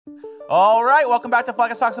All right, welcome back to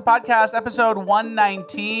Fleccas Talks, the podcast, episode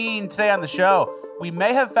 119. Today on the show, we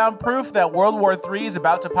may have found proof that World War III is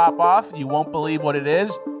about to pop off. You won't believe what it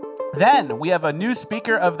is. Then we have a new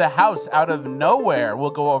Speaker of the House out of nowhere. We'll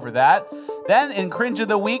go over that. Then in Cringe of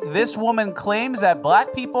the Week, this woman claims that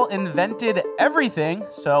black people invented everything.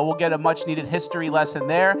 So we'll get a much needed history lesson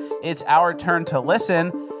there. It's our turn to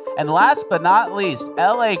listen. And last but not least,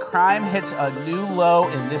 LA crime hits a new low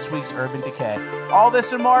in this week's Urban Decay. All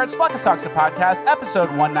this and more, it's Fleccas Talks, the podcast, episode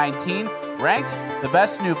 119, ranked the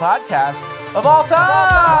best new podcast of all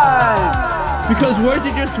time! Because words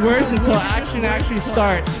are just words until action actually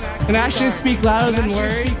starts. And actions speak louder than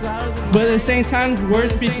words. But at the same time,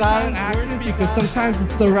 words speak louder than actions because sometimes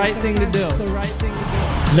it's the right thing to do.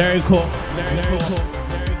 Very cool. Very cool.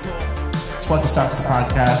 It's Fleccas Talks, the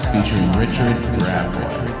podcast, featuring Richard Grab.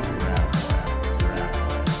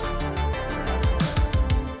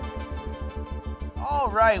 All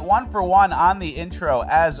right, one for one on the intro,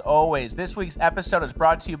 as always. This week's episode is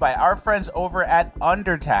brought to you by our friends over at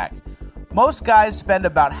Undertac. Most guys spend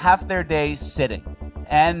about half their day sitting.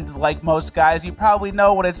 And like most guys, you probably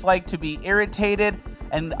know what it's like to be irritated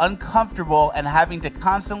and uncomfortable and having to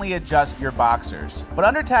constantly adjust your boxers. But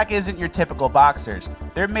Undertac isn't your typical boxers.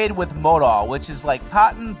 They're made with Modal, which is like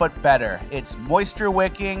cotton but better. It's moisture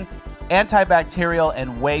wicking, antibacterial,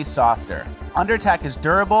 and way softer. Undertac is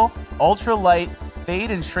durable, ultra light,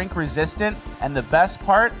 fade and shrink resistant, and the best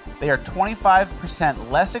part, they are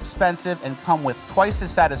 25% less expensive and come with twice the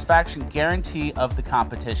satisfaction guarantee of the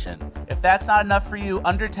competition. If that's not enough for you,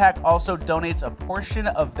 Undertac also donates a portion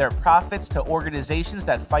of their profits to organizations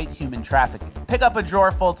that fight human trafficking. Pick up a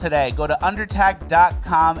drawer full today. Go to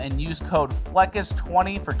undertac.com and use code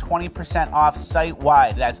FLECCAS20 for 20% off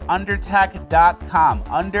site-wide. That's undertac.com,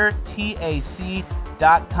 undertac.com.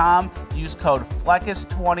 Use code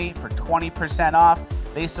FLECCAS20 for 20% off.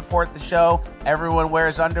 They support the show. Everyone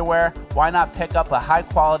wears underwear. Why not pick up a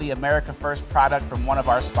high-quality America First product from one of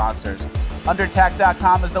our sponsors?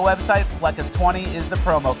 Undertac.com is the website. FLECCAS20 is the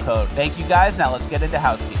promo code. Thank you, guys. Now let's get into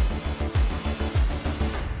housekeeping.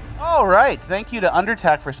 All right. Thank you to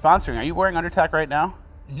Undertac for sponsoring. Are you wearing Undertac right now?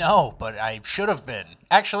 No, but I should have been.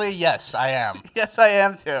 Actually, yes, I am. Yes, I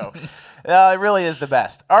am too. It really is the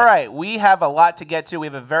best. All right, we have a lot to get to. We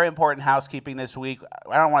have a very important housekeeping this week.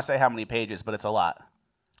 I don't want to say how many pages, but it's a lot.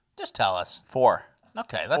 Just tell us. 4.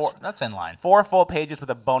 Okay, that's in line. 4 full pages with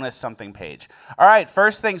a bonus something page. All right,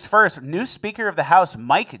 first things first, new Speaker of the House,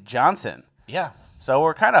 Mike Johnson. Yeah. So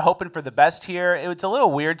we're kind of hoping for the best here. It's a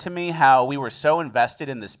little weird to me how we were so invested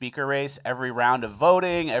in the speaker race, every round of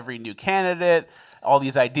voting, every new candidate, all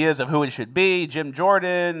these ideas of who it should be, Jim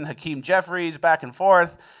Jordan, Hakeem Jeffries, back and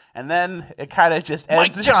forth. And then it kind of just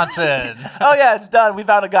ends. Mike Johnson. Oh, yeah, it's done. We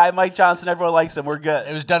found a guy, Mike Johnson. Everyone likes him. We're good.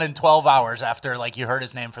 It was done in 12 hours after you heard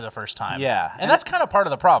his name for the first time. Yeah. And that's kind of part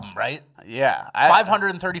of the problem, right? Yeah.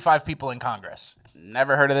 535 people in Congress.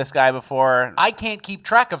 Never heard of this guy before. I can't keep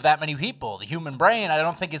track of that many people. The human brain, I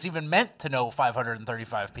don't think, is even meant to know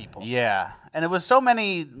 535 people. Yeah. And it was so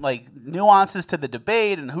many, nuances to the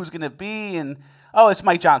debate and who's going to be and... Oh, it's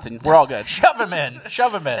Mike Johnson. We're all good. Shove him in.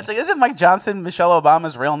 Shove him in. It's isn't Mike Johnson Michelle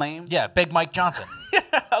Obama's real name? Yeah, Big Mike Johnson. Yeah,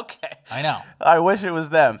 okay. I know. I wish it was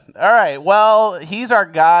them. All right. Well, he's our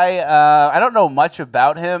guy. I don't know much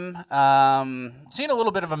about him. Seen a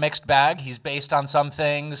little bit of a mixed bag. He's based on some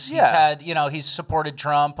things. Yeah. He's had, he's supported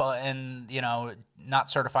Trump and, not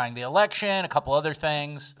certifying the election, a couple other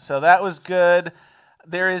things. So that was good.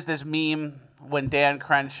 There is this meme when Dan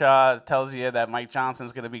Crenshaw tells you that Mike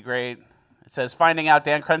Johnson's going to be great. It says, finding out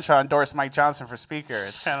Dan Crenshaw endorsed Mike Johnson for Speaker.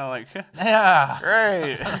 It's kind of like, yeah,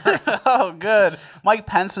 great. Oh, good. Mike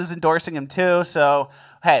Pence was endorsing him too. So,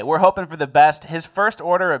 hey, we're hoping for the best. His first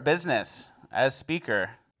order of business as Speaker.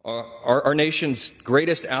 Our nation's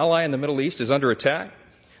greatest ally in the Middle East is under attack.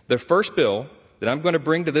 The first bill that I'm going to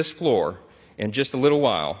bring to this floor in just a little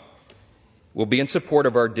while will be in support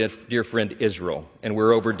of our dear friend Israel, and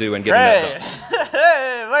we're overdue in getting that done.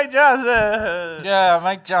 Hey, Mike Johnson. Yeah,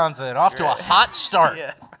 Mike Johnson. Off to a hot start.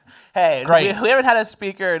 Yeah. Hey, great. We haven't had a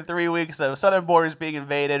speaker in 3 weeks. The southern border is being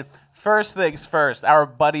invaded. First things first, our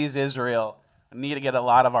buddies Israel need to get a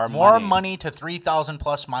lot of our More money to 3,000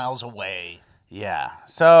 plus miles away. Yeah.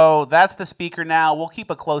 So that's the speaker now. We'll keep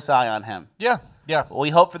a close eye on him. Yeah. Yeah. We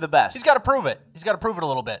hope for the best. He's got to prove it. He's got to prove it a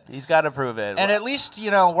little bit. He's got to prove it. And at least,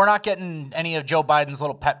 we're not getting any of Joe Biden's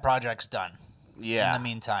little pet projects done. Yeah. In the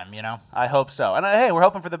meantime, I hope so. And hey, we're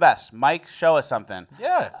hoping for the best. Mike, show us something.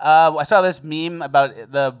 Yeah. I saw this meme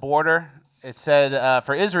about the border. It said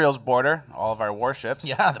for Israel's border, all of our warships.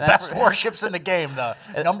 Yeah, the best warships in the game, the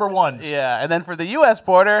number ones. Yeah, and then for the U.S.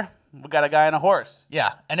 border, we got a guy on a horse.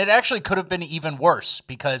 Yeah, and it actually could have been even worse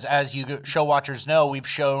because, as you show watchers know, we've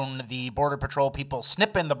shown the Border Patrol people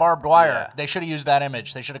snipping the barbed wire. Yeah. They should have used that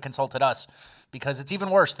image. They should have consulted us because it's even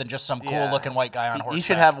worse than just some cool-looking white guy on horseback. He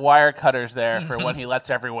should have wire cutters there for when he lets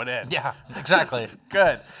everyone in. Yeah, exactly.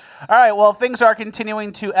 Good. All right, well, things are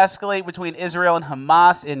continuing to escalate between Israel and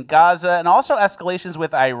Hamas in Gaza and also escalations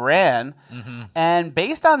with Iran. And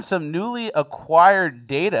based on some newly acquired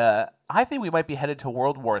data, I think we might be headed to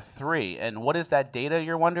World War III. And what is that data,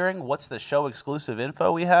 you're wondering? What's the show exclusive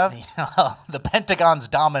info we have? The Pentagon's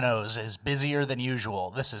dominoes is busier than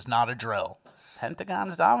usual. This is not a drill.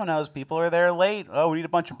 Pentagon's Domino's. People are there late. Oh, we need a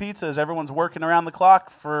bunch of pizzas. Everyone's working around the clock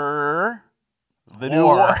for the new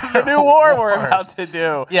war. The new war we're about to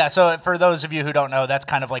do. Yeah, so for those of you who don't know, that's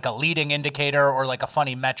kind of like a leading indicator or like a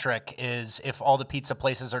funny metric is if all the pizza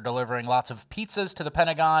places are delivering lots of pizzas to the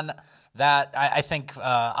Pentagon. That I think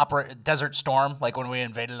Desert Storm, like when we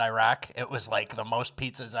invaded Iraq, it was like the most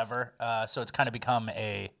pizzas ever. So it's kind of become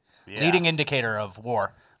a leading indicator of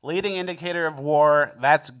war. Leading indicator of war.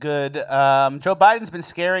 That's good. Joe Biden's been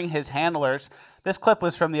scaring his handlers. This clip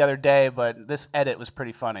was from the other day, but this edit was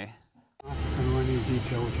pretty funny. I don't want any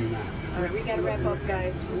detail with you now. All right, we got to wrap up,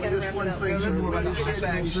 guys. We got to wrap it up.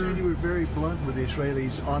 You said you were very blunt with the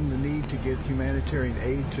Israelis on the need to get humanitarian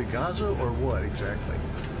aid to Gaza, or what exactly?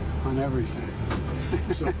 On everything.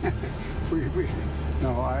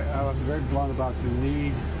 I was very blunt about the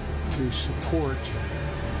need to support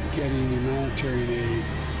getting humanitarian aid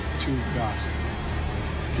to Gaza.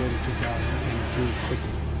 Get it to Gaza and do it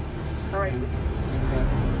quickly. All right.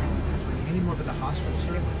 Any more about the hospitals?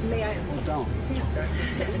 May I? Don't.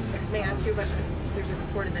 May I ask you about? There's a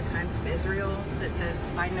report in the Times of Israel that says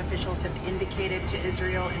Biden officials have indicated to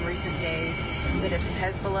Israel in recent days that if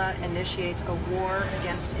Hezbollah initiates a war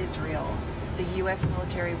against Israel, the U.S.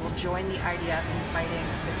 military will join the IDF in fighting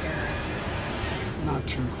the terrorists. Not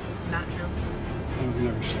true. Not true. I've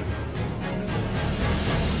never said that.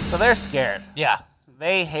 So they're scared. Yeah.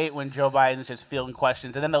 They hate when Joe Biden's just fielding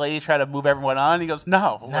questions. And then the lady tried to move everyone on. And he goes,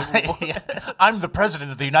 no. I'm the president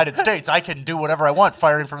of the United States. I can do whatever I want,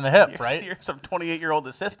 firing from the hip, right? You're some 28-year-old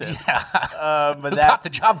assistant. Yeah. But got the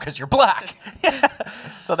job because you're black.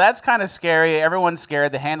 So that's kind of scary. Everyone's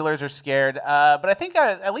scared. The handlers are scared. But I think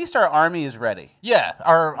at least our army is ready. Yeah.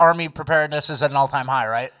 Our army preparedness is at an all-time high,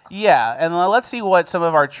 right? Yeah. And let's see what some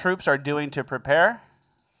of our troops are doing to prepare.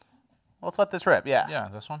 Let's let this rip. Yeah. Yeah,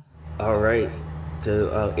 this one. All right.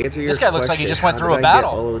 To answer your this guy looks like he question, just went how through did a I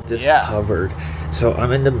battle. get all of this covered. So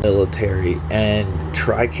I'm in the military, and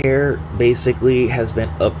TRICARE basically has been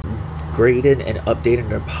upgraded and updating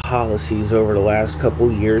their policies over the last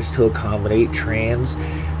couple years to accommodate trans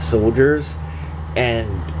soldiers and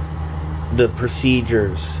the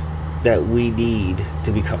procedures that we need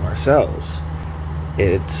to become ourselves.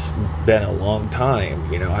 It's been a long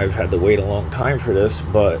time. I've had to wait a long time for this,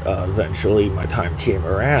 but eventually my time came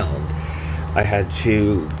around.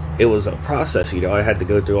 It was a process, I had to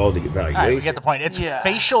go through all the evaluations. All right, we get the point. It's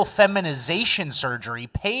facial feminization surgery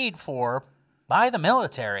paid for by the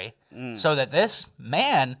military so that this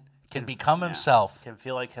man can become himself. Can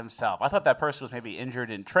feel like himself. I thought that person was maybe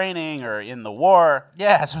injured in training or in the war.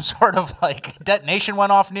 Yeah, some sort of detonation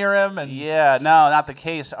went off near him. And yeah, no, not the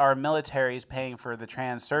case. Our military is paying for the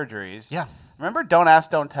trans surgeries. Yeah. Remember Don't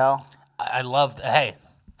Ask, Don't Tell? I love,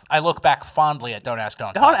 I look back fondly at Don't Ask,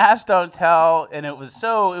 Don't Tell. Don't Ask, Don't Tell, and it was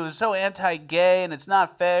so anti-gay, and it's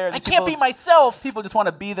not fair. I can't be myself. People just want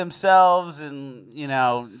to be themselves, and you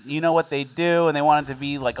know what they do, and they want it to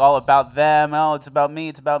be all about them. Oh, it's about me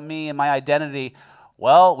and my identity.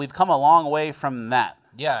 Well, we've come a long way from that.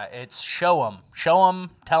 Yeah, it's show them,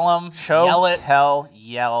 tell them, yell it, tell,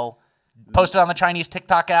 yell. Post it on the Chinese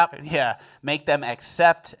TikTok app. Yeah, make them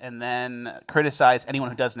accept and then criticize anyone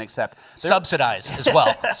who doesn't accept. Subsidize as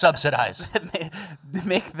well. Subsidize.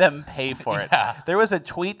 Make them pay for it. Yeah. There was a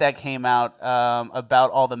tweet that came out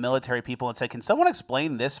about all the military people and said, can someone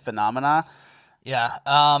explain this phenomena? Yeah,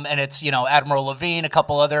 and it's, Admiral Levine, a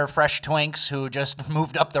couple other fresh twinks who just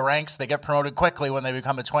moved up the ranks. They get promoted quickly when they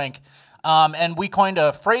become a twink. And we coined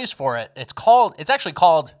a phrase for it. It's actually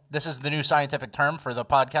called, this is the new scientific term for the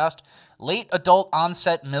podcast, late adult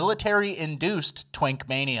onset military-induced twink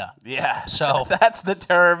mania. Yeah, so that's the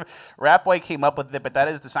term. Rapway came up with it, but that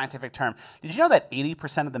is the scientific term. Did you know that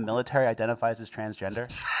 80% of the military identifies as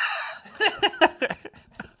transgender?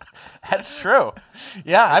 That's true.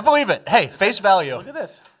 Yeah, I believe it. Hey, face value. Look at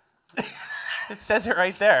this. It says it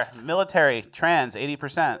right there. Military, trans,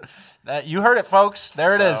 80%. You heard it, folks.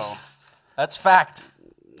 There it is. That's fact.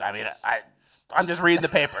 I mean, I'm just reading the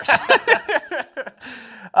papers.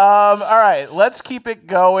 All right, let's keep it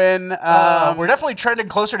going. We're definitely trending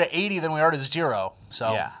closer to 80 than we are to 0.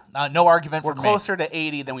 So no argument we're for me. We're closer to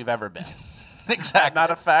 80 than we've ever been. Exactly.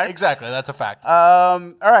 Not a fact? Exactly, that's a fact.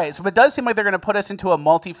 All right, so it does seem like they're going to put us into a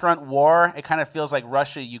multi-front war. It kind of feels like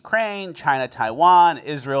Russia, Ukraine, China, Taiwan,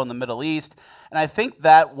 Israel, and the Middle East. And I think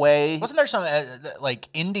that way... Wasn't there some, like,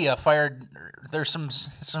 India fired... There's some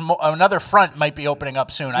another front might be opening up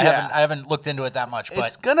soon. I haven't looked into it that much. But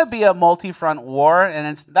it's going to be a multi-front war, and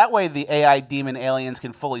it's that way the AI demon aliens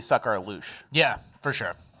can fully suck our loosh. Yeah, for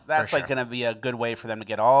sure. That's going to be a good way for them to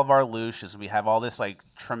get all of our loosh, as we have all this like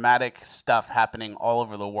traumatic stuff happening all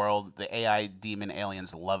over the world. The AI demon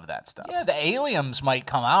aliens love that stuff. Yeah, the aliens might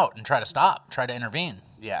come out and try to intervene.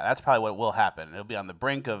 Yeah, that's probably what will happen. It'll be on the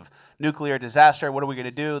brink of nuclear disaster. What are we going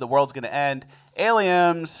to do? The world's going to end.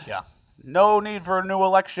 Aliens. Yeah. No need for a new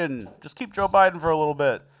election. Just keep Joe Biden for a little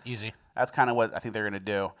bit. Easy. That's kind of what I think they're going to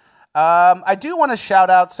do. I do want to shout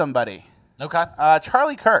out somebody. Okay.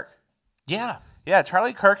 Charlie Kirk. Yeah. Yeah,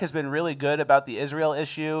 Charlie Kirk has been really good about the Israel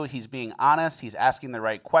issue. He's being honest. He's asking the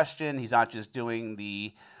right question. He's not just doing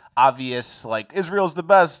the obvious, like, Israel's the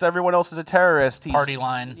best, everyone else is a terrorist. Party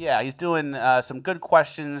line. Yeah, he's doing some good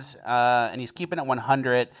questions, and he's keeping it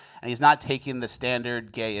 100, and he's not taking the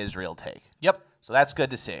standard gay Israel take. Yep. So that's good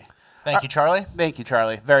to see. Thank you, Charlie. Thank you,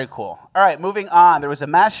 Charlie. Very cool. All right, moving on. There was a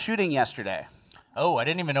mass shooting yesterday. Oh, I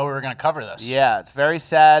didn't even know we were going to cover this. Yeah, it's very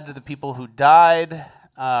sad to the people who died.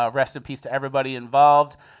 Rest in peace to everybody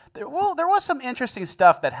involved. There was some interesting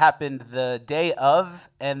stuff that happened the day of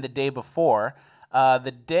and the day before.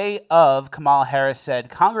 The day of, Kamala Harris said,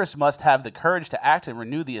 Congress must have the courage to act and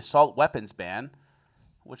renew the assault weapons ban,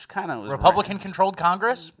 which kind of was Republican-controlled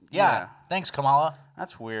Congress? Yeah. Thanks, Kamala.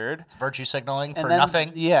 That's weird. It's virtue signaling for then,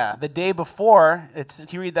 nothing. Yeah. The day before, can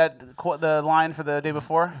you read the line for the day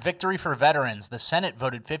before? Victory for veterans. The Senate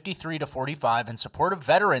voted 53-45 in support of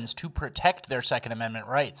veterans to protect their Second Amendment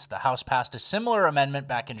rights. The House passed a similar amendment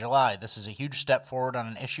back in July. This is a huge step forward on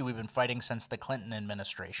an issue we've been fighting since the Clinton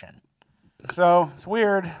administration. So it's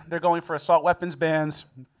weird. They're going for assault weapons bans.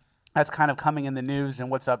 That's kind of coming in the news and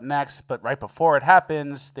what's up next. But right before it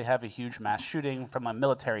happens, they have a huge mass shooting from a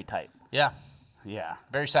military type. Yeah. Yeah.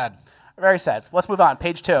 Very sad. Very sad. Let's move on.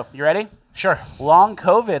 Page 2. You ready? Sure. Long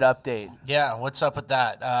COVID update. Yeah. What's up with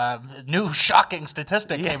that? New shocking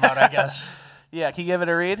statistic came out, I guess. Yeah. Can you give it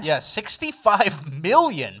a read? Yeah. 65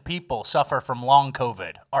 million people suffer from long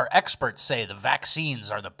COVID. Our experts say the vaccines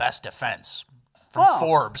are the best defense. From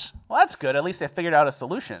Forbes. Well, that's good. At least they figured out a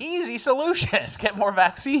solution. Easy solution. Just get more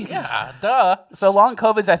vaccines. Yeah, duh. So long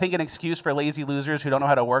COVID's, I think, an excuse for lazy losers who don't know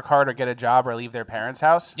how to work hard or get a job or leave their parents'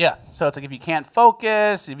 house. Yeah. So it's like if you can't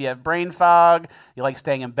focus, if you have brain fog, you like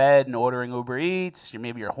staying in bed and ordering Uber Eats,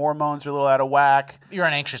 maybe your hormones are a little out of whack. You're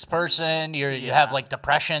an anxious person. You have like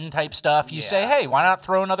depression type stuff. You say, hey, why not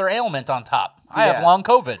throw another ailment on top? I have long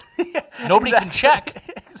COVID. Nobody can check.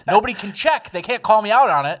 Exactly. Nobody can check. They can't call me out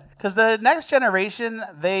on it. Because the next generation,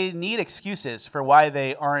 they need excuses for why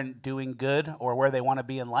they aren't doing good or where they want to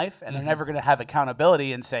be in life. And they're never going to have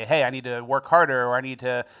accountability and say, hey, I need to work harder or I need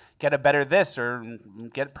to get a better this or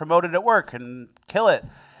get promoted at work and kill it.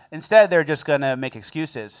 Instead, they're just going to make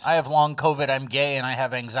excuses. I have long COVID, I'm gay, and I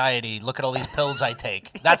have anxiety. Look at all these pills I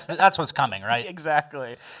take. That's what's coming, right?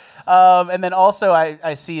 Exactly. And then also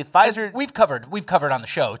I see Pfizer. And we've covered on the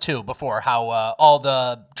show, too, before how all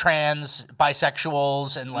the trans,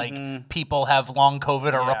 bisexuals, and like people have long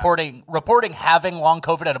COVID or reporting having long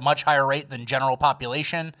COVID at a much higher rate than general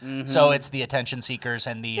population. So it's the attention seekers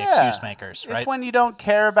and the excuse makers, right? It's when you don't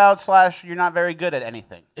care about / you're not very good at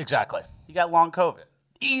anything. Exactly. You got long COVID.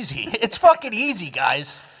 Easy. It's fucking easy,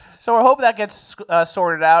 guys. So I hope that gets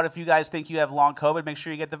sorted out. If you guys think you have long COVID, make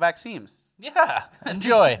sure you get the vaccines. Yeah,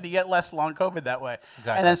 enjoy. You get less long COVID that way.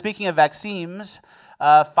 Exactly. And then speaking of vaccines,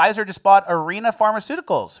 Pfizer just bought Arena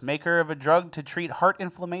Pharmaceuticals, maker of a drug to treat heart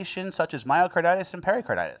inflammation such as myocarditis and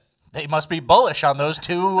pericarditis. They must be bullish on those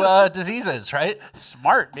two diseases, right?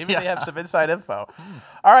 Smart. Maybe they have some inside info.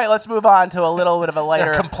 All right, let's move on to a little bit of a lighter...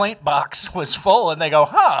 Their complaint box was full, and they go,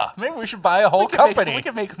 maybe we should buy a whole company. We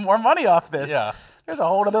can make more money off this. Yeah. There's a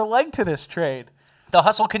whole other leg to this trade. The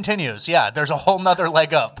hustle continues. Yeah, there's a whole nother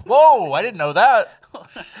leg up. Whoa, I didn't know that.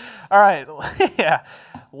 All right, yeah.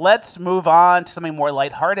 Let's move on to something more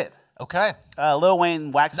lighthearted. Okay. Lil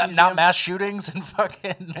Wayne Wax Museum. Not mass shootings and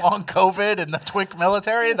fucking long COVID and the twink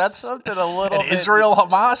military. That's something a little bit... Israel,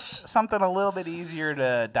 Hamas? Something a little bit easier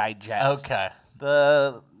to digest. Okay.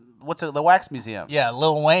 The Wax Museum. Yeah,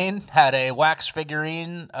 Lil Wayne had a wax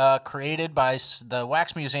figurine created by the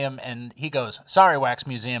Wax Museum, and he goes, sorry, Wax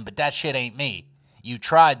Museum, but that shit ain't me. You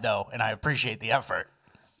tried, though, and I appreciate the effort.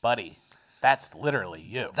 Buddy. That's literally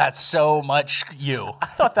you. That's so much you. I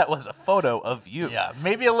thought that was a photo of you. Yeah,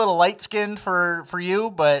 maybe a little light-skinned for you,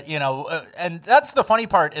 but, you know, and that's the funny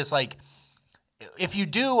part is, like, if you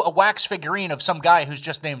do a wax figurine of some guy who's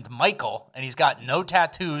just named Michael and he's got no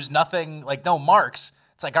tattoos, nothing, like no marks,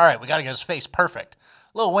 it's like, all right, we got to get his face perfect.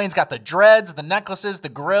 Lil Wayne's got the dreads, the necklaces, the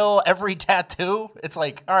grill, every tattoo. It's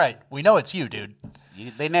like, all right, we know it's you, dude.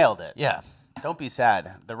 They nailed it. Yeah. Don't be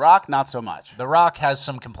sad. The Rock, not so much. The Rock has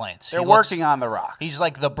some complaints. They're working on The Rock. He's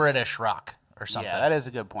like the British Rock or something. Yeah, that is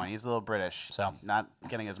a good point. He's a little British, so not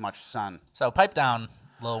getting as much sun. So pipe down,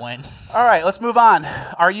 Lil Wayne. All right, let's move on.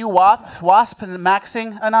 Are you wasp and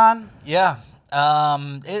maxing, Anon? Yeah.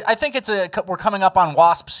 I think we're coming up on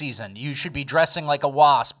wasp season. You should be dressing like a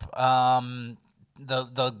wasp.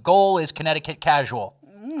 The goal is Connecticut casual,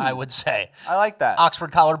 I would say. I like that.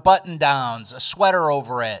 Oxford collar button downs, a sweater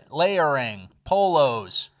over it, layering,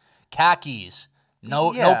 polos, khakis,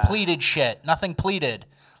 no pleated shit, nothing pleated.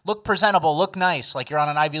 Look presentable, look nice, like you're on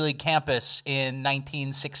an Ivy League campus in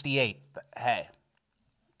 1968. Hey,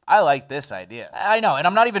 I like this idea. I know, and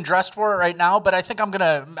I'm not even dressed for it right now, but I think I'm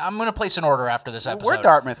gonna place an order after this episode. We're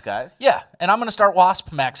Dartmouth guys. Yeah, and I'm gonna start wasp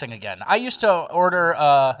maxing again. I used to order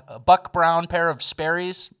a Buck Brown pair of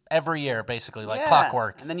Sperry's every year, basically, like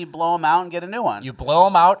clockwork. And then you blow them out and get a new one. You blow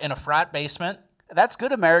them out in a frat basement. That's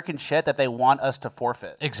good American shit that they want us to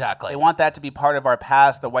forfeit. Exactly. They want that to be part of our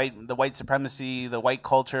past, the white supremacy, the white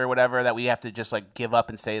culture, whatever, that we have to just like give up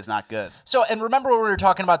and say is not good. So, and remember when we were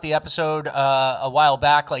talking about the episode a while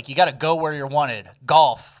back, like you got to go where you're wanted.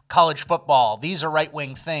 Golf, college football, these are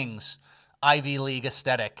right-wing things. Ivy League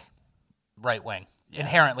aesthetic, right-wing. Yeah.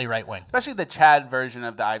 Inherently right-wing. Especially the Chad version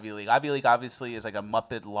of the Ivy League. Ivy League obviously is like a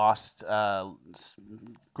Muppet lost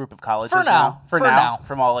group of colleges. For now.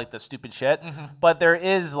 From all like the stupid shit. Mm-hmm. But there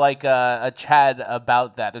is like a Chad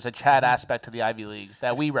about that. There's a Chad aspect to the Ivy League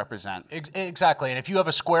that we represent. Exactly. And if you have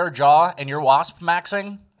a square jaw and you're wasp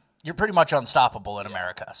maxing, you're pretty much unstoppable in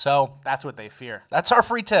America. So that's what they fear. That's our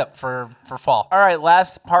free tip for fall. All right,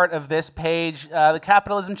 last part of this page, the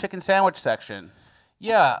capitalism chicken sandwich section.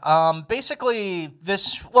 Yeah, basically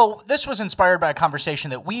this was inspired by a conversation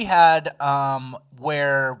that we had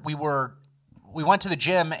where we went to the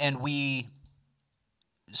gym and we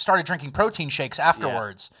started drinking protein shakes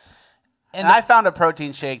afterwards. Yeah. And I found a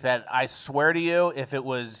protein shake that I swear to you, if it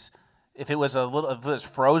was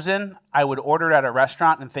frozen, I would order it at a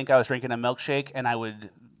restaurant and think I was drinking a milkshake, and I would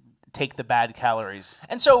take the bad calories.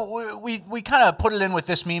 And so we kind of put it in with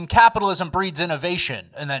this meme, capitalism breeds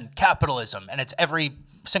innovation, and then capitalism, and it's every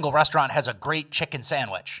single restaurant has a great chicken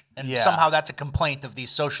sandwich. And somehow that's a complaint of these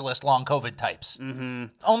socialist long COVID types. Mm-hmm.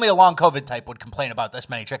 Only a long COVID type would complain about this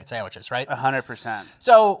many chicken sandwiches, right? 100%.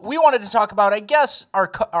 So we wanted to talk about, I guess,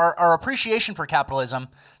 our appreciation for capitalism.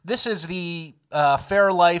 This is the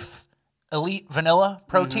Fairlife Elite Vanilla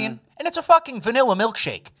Protein, and it's a fucking vanilla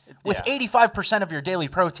milkshake with 85% of your daily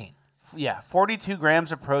protein. Yeah, 42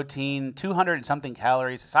 grams of protein, 200 and something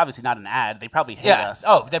calories. It's obviously not an ad. They probably hate us.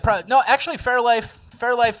 Oh, no. Actually,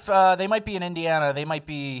 Fairlife. They might be in Indiana. They might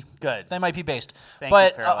be good. They might be based. Thank you,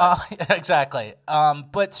 Fairlife. Exactly.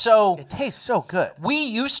 But so it tastes so good. We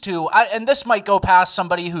used to, and this might go past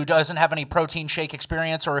somebody who doesn't have any protein shake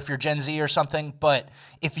experience, or if you're Gen Z or something. But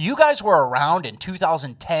if you guys were around in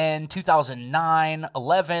 2010, 2009,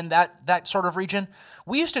 11, that sort of region,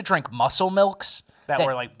 we used to drink muscle milks. That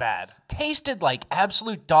were like bad. Tasted like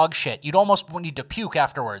absolute dog shit. You'd almost need to puke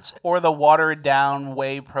afterwards. Or the watered down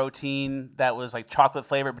whey protein that was like chocolate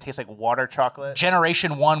flavored but tastes like water chocolate.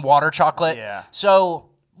 Generation 1 water chocolate. Yeah.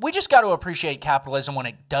 So we just got to appreciate capitalism when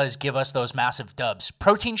it does give us those massive dubs.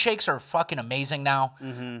 Protein shakes are fucking amazing now.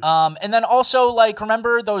 Mm-hmm. And then also, like,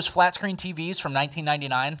 remember those flat screen TVs from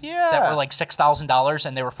 1999? Yeah. That were like $6,000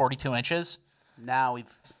 and they were 42 inches? Now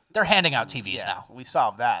they're handing out TVs now. We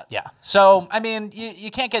solved that. Yeah. So, I mean,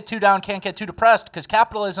 you can't get too down, can't get too depressed, because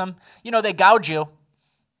capitalism, they gouge you.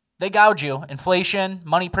 They gouge you. Inflation,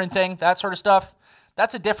 money printing, that sort of stuff.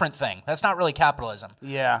 That's a different thing. That's not really capitalism.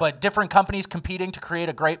 Yeah. But different companies competing to create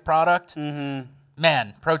a great product. Mm-hmm.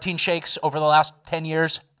 Man, protein shakes over the last 10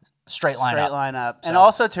 years, straight line up. So. And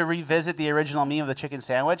also to revisit the original meme of the chicken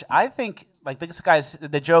sandwich, I think, like,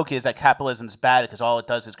 the joke is that capitalism's bad because all it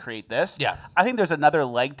does is create this. Yeah. I think there's another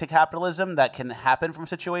leg to capitalism that can happen from a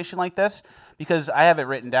situation like this, because I have it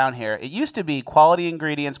written down here. It used to be quality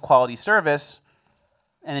ingredients, quality service,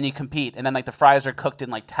 and then you compete. And then, like, the fries are cooked in,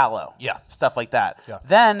 like, tallow. Yeah. Stuff like that. Yeah.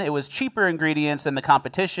 Then it was cheaper ingredients than the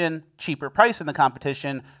competition, cheaper price than the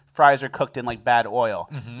competition. Fries are cooked in like bad oil.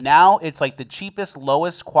 Mm-hmm. Now it's like the cheapest,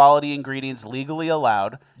 lowest quality ingredients legally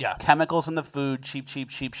allowed. Yeah. Chemicals in the food, cheap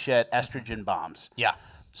shit, estrogen bombs. Yeah.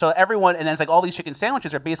 So everyone, and then it's like all these chicken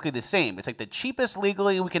sandwiches are basically the same. It's like the cheapest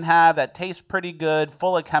legally we can have that tastes pretty good,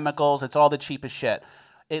 full of chemicals. It's all the cheapest shit.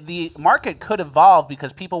 The market could evolve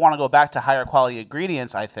because people want to go back to higher quality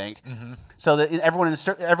ingredients, I think. So that everyone's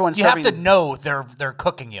you have to know they're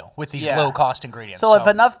cooking you with these low cost ingredients. So if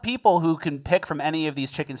enough people who can pick from any of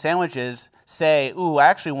these chicken sandwiches say, "Ooh, I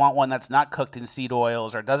actually want one that's not cooked in seed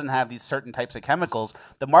oils or doesn't have these certain types of chemicals,"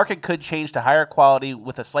 the market could change to higher quality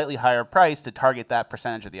with a slightly higher price to target that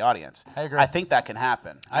percentage of the audience. I agree. I think that can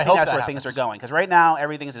happen. I think hope that's that where happens. things are going because right now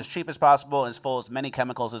everything is as cheap as possible and as full as many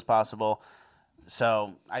chemicals as possible.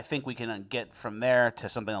 So I think we can get from there to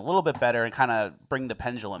something a little bit better and kind of bring the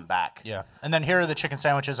pendulum back. Yeah. And then here are the chicken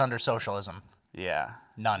sandwiches under socialism. Yeah.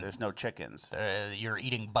 None. There's no chickens. You're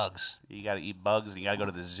eating bugs. You got to eat bugs and you got to go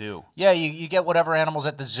to the zoo. Yeah, you get whatever animals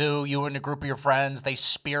at the zoo. You and a group of your friends, they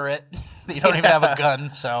spear it. You don't even have a gun.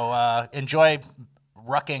 So enjoy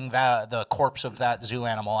rucking the corpse of that zoo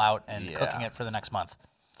animal out and cooking it for the next month.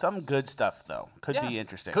 Some good stuff, though. Could be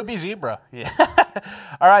interesting. Could be zebra. Yeah.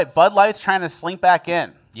 All right, Bud Light's trying to slink back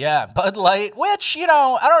in. Yeah, Bud Light, which, I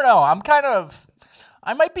don't know.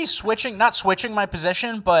 I might be not switching my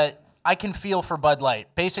position, but I can feel for Bud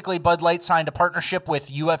Light. Basically, Bud Light signed a partnership with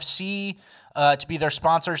UFC to be their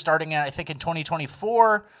sponsor starting, I think, in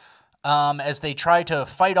 2024 as they try to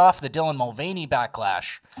fight off the Dylan Mulvaney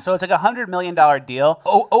backlash. So it's like a $100 million deal.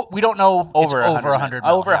 Oh, we don't know. Over $100 million.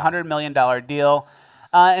 Over $100 million deal.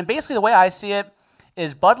 And basically the way I see it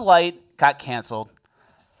is Bud Light got canceled.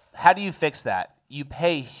 How do you fix that? You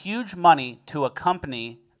pay huge money to a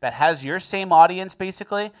company that has your same audience,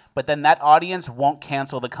 basically, but then that audience won't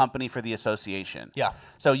cancel the company for the association. Yeah.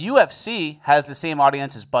 So UFC has the same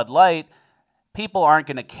audience as Bud Light. People aren't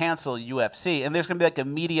going to cancel UFC. And there's going to be like a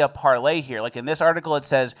media parlay here. Like in this article, it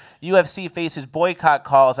says UFC faces boycott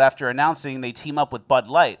calls after announcing they team up with Bud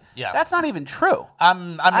Light. Yeah. That's not even true.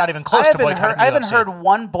 I'm not even close to boycotting I haven't heard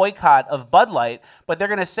one boycott of Bud Light, but they're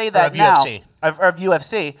going to say that now. Of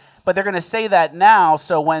UFC. But they're going to say that now,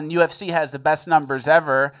 so when UFC has the best numbers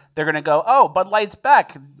ever, they're going to go, oh, Bud Light's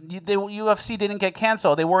back. The UFC didn't get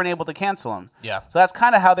canceled. They weren't able to cancel them. Yeah. So that's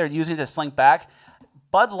kind of how they're using it to slink back.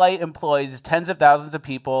 Bud Light employs tens of thousands of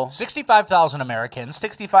people. 65,000 Americans.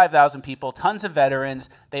 65,000 people, tons of veterans.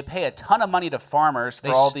 They pay a ton of money to farmers for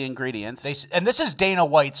all the ingredients. And this is Dana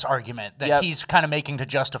White's argument that he's kind of making to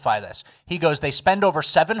justify this. He goes, they spend over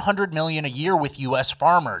 $700 million a year with U.S.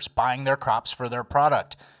 farmers buying their crops for their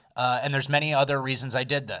product. And there's many other reasons I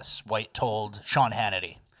did this, White told Sean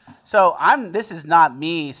Hannity. So this is not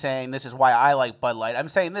me saying this is why I like Bud Light. I'm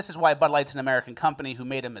saying this is why Bud Light's an American company who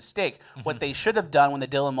made a mistake. What they should have done when the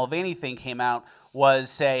Dylan Mulvaney thing came out was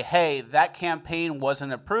say, hey, that campaign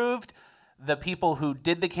wasn't approved. The people who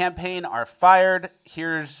did the campaign are fired.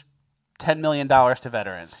 Here's $10 million to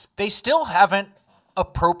veterans. They still haven't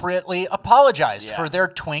appropriately apologized for their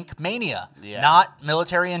twink mania. Not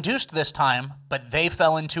military-induced this time, but they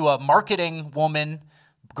fell into a marketing woman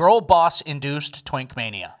girl boss induced twink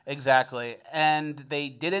mania. Exactly. And they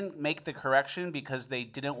didn't make the correction because they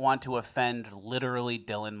didn't want to offend literally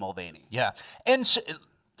Dylan Mulvaney. Yeah. And so,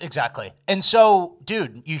 exactly. And so,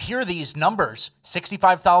 dude, you hear these numbers,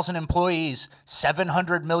 65,000 employees,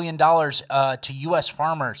 $700 million to U.S.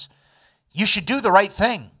 farmers. You should do the right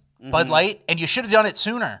thing, Bud Light, and you should have done it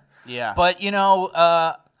sooner. Yeah. But,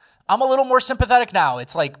 I'm a little more sympathetic now.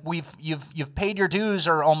 It's like you've paid your dues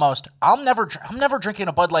or almost. I'm never drinking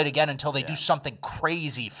a Bud Light again until they do something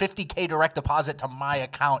crazy, $50K direct deposit to my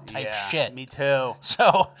account type shit. Me too.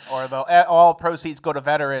 So or all proceeds go to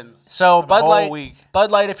veterans. So for Bud the whole Light, week. Bud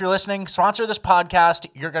Light, if you're listening, sponsor this podcast.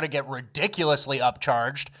 You're gonna get ridiculously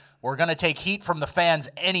upcharged. We're gonna take heat from the fans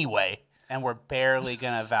anyway. And we're barely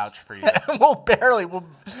going to vouch for you. We'll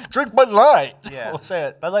drink Bud Light. Yeah. We'll say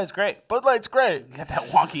it. Bud Light's great. Bud Light's great. You got that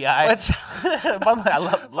wonky eye. Bud Light, I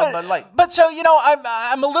love Bud Light. But so,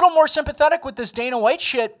 I'm a little more sympathetic with this Dana White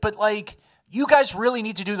shit, but like, you guys really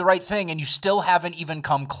need to do the right thing, and you still haven't even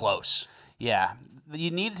come close. Yeah. You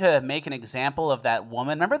need to make an example of that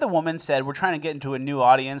woman. Remember the woman said, we're trying to get into a new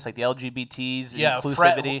audience, like the LGBTs,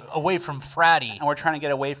 inclusivity. Away from fratty. And we're trying to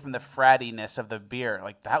get away from the frattiness of the beer.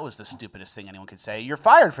 Like, that was the stupidest thing anyone could say. You're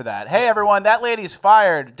fired for that. Hey, everyone, that lady's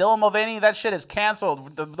fired. Dylan Mulvaney, that shit is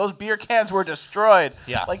canceled. Those beer cans were destroyed.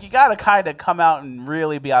 Yeah. Like, you got to kind of come out and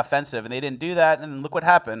really be offensive. And they didn't do that, and look what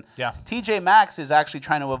happened. Yeah. TJ Maxx is actually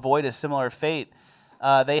trying to avoid a similar fate.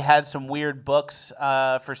 They had some weird books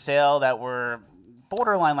for sale that were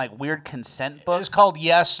borderline like weird consent book. It's called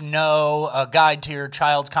Yes, No, a guide to your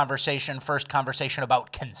child's conversation, first conversation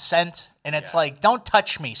about consent. And it's like, don't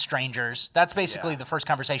touch me, strangers. That's basically the first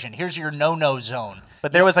conversation. Here's your no-no zone.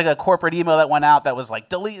 But there was like a corporate email that went out that was like,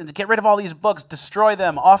 delete, get rid of all these books, destroy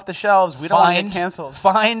them off the shelves. We don't want to get canceled.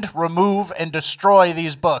 Find, remove, and destroy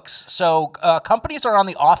these books. So companies are on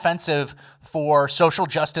the offensive for social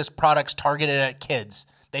justice products targeted at kids.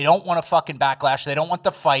 They don't want a fucking backlash. They don't want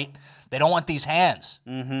the fight. They don't want these hands.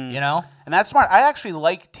 You know? And that's smart. I actually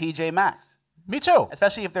like TJ Maxx. Me too.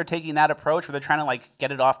 Especially if they're taking that approach where they're trying to like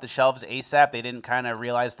get it off the shelves ASAP. They didn't kind of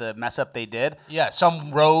realize the mess up they did. Yeah,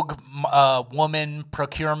 some rogue woman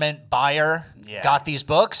procurement buyer got these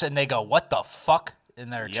books and they go, what the fuck? In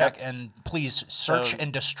their check, and please search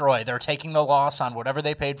and destroy. They're taking the loss on whatever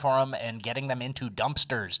they paid for them and getting them into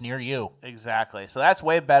dumpsters near you. Exactly. So that's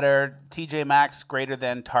way better. TJ Maxx greater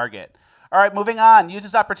than Target. All right, moving on. Use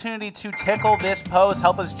this opportunity to tickle this post.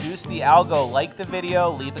 Help us juice the algo. Like the video,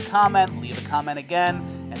 leave a comment again,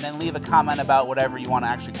 and then leave a comment about whatever you want to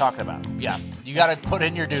actually talk about. Yeah, you got to put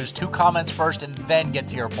in your dues. 2 comments first and then get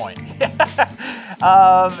to your point.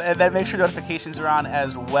 And then make sure notifications are on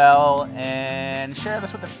as well. And share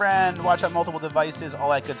this with a friend. Watch on multiple devices, all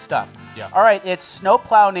that good stuff. Yeah. All right, it's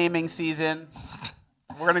snowplow naming season.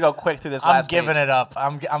 We're going to go quick through this last page. I'm giving it up.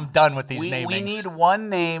 I'm done with these namings. We need one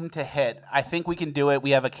name to hit. I think we can do it.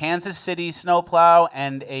 We have a Kansas City snowplow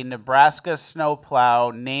and a Nebraska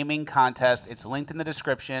snowplow naming contest. It's linked in the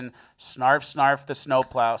description. Snarf, snarf, the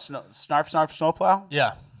snowplow. Snarf, snarf, snowplow?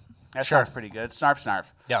 Yeah. That sounds pretty good. Snarf,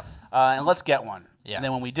 snarf. Yeah. And let's get one. Yeah. And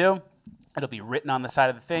then when we do, it'll be written on the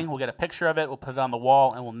side of the thing. We'll get a picture of it. We'll put it on the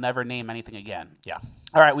wall, and we'll never name anything again. Yeah.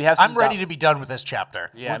 All right, we have some I'm ready to be done with this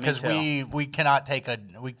chapter. Yeah, because me too. we cannot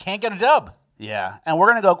we can't get a dub. Yeah, and we're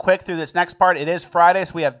going to go quick through this next part. It is Friday,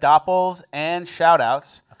 so we have doppels and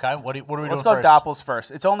shout-outs. Okay, what are we doing Let's first? go doppels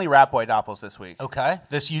first. It's only Rat Boy doppels this week. Okay,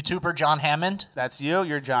 this YouTuber, John Hammond. That's you.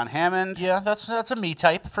 You're John Hammond. Yeah, that's a me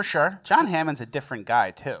type for sure. John Hammond's a different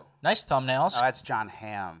guy, too. Nice thumbnails. Oh, that's John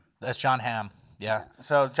Hamm. That's John Hamm. Yeah.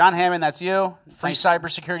 So, John Hammond, that's you. Free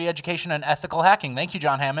cybersecurity education and ethical hacking. Thank you,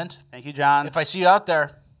 John Hammond. Thank you, John. If I see you out there,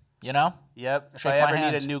 you know? Yep. If Shake I my ever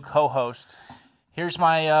hand. need a new co-host. Here's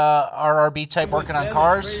my RRB type working on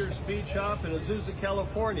cars. Speed shop in Azusa,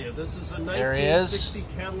 California. This is a There he is. 1960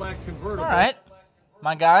 Cadillac convertible. All right.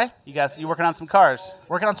 My guy. You working on some cars?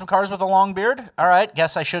 Working on some cars with a long beard. All right.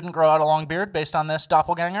 Guess I shouldn't grow out a long beard based on this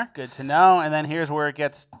doppelganger. Good to know. And then here's where it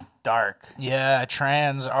gets dark. Yeah,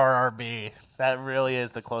 trans RRB. That really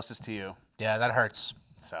is the closest to you. Yeah, that hurts.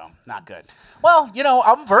 So, not good. Well, you know,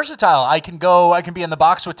 I'm versatile. I can be in the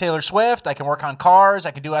box with Taylor Swift. I can work on cars.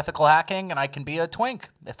 I can do ethical hacking, and I can be a twink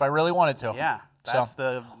if I really wanted to. Yeah, that's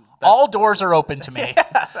all doors are open to me.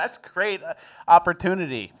 Yeah, that's great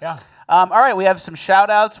opportunity. Yeah. All right, we have some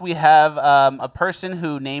shout-outs. We have a person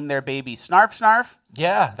who named their baby Snarf Snarf.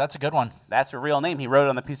 Yeah, that's a good one. That's a real name. He wrote it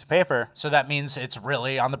on the piece of paper. So that means it's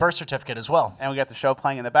really on the birth certificate as well. And we got the show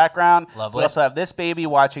playing in the background. Lovely. We also have this baby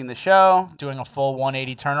watching the show. Doing a full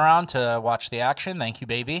 180 turnaround to watch the action. Thank you,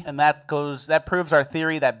 baby. And that proves our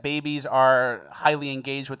theory that babies are highly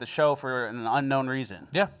engaged with the show for an unknown reason.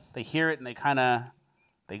 Yeah. They hear it and they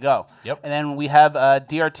go. Yep. And then we have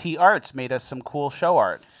DRT Arts made us some cool show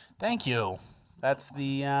art. Thank you. That's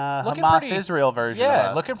the Hamas Israel version. Yeah, of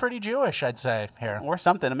us. looking pretty Jewish, I'd say here. Or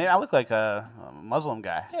something. Maybe I look like a Muslim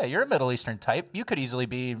guy. Yeah, you're a Middle Eastern type. You could easily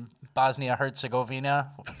be Bosnia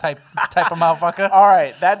Herzegovina type of motherfucker. All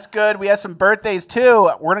right, that's good. We have some birthdays too.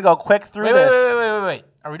 We're gonna go quick through this. Wait.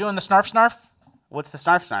 Are we doing the Snarf Snarf? What's the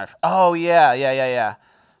Snarf Snarf? Oh yeah.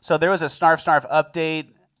 So there was a Snarf Snarf update.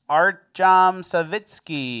 Artyom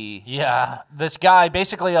Savitsky. Yeah, this guy,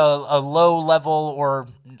 basically a low-level or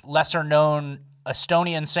lesser-known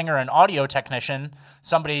Estonian singer and audio technician.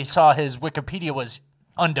 Somebody saw his Wikipedia was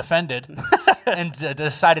undefended and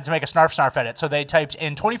decided to make a Snarf Snarf edit. So they typed,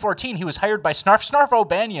 in 2014, he was hired by Snarf Snarf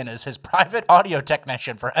O'Banion as his private audio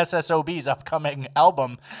technician for SSOB's upcoming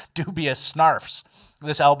album, Dubious Snarfs.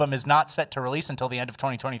 This album is not set to release until the end of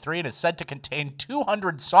 2023 and is said to contain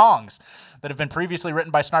 200 songs that have been previously written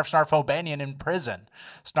by Snarf Snarf O'Banion in prison.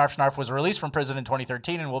 Snarf Snarf was released from prison in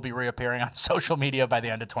 2013 and will be reappearing on social media by the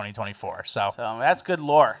end of 2024. So that's good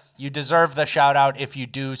lore. You deserve the shout out if you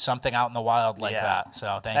do something out in the wild like that.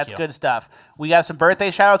 So thank you. That's good stuff. We got some birthday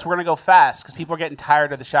shout outs. We're going to go fast because people are getting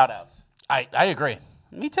tired of the shout outs. I agree.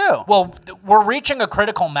 Me too. Well, we're reaching a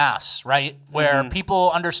critical mass, right? Where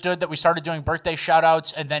people understood that we started doing birthday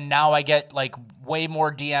shout-outs, and then now I get, like, way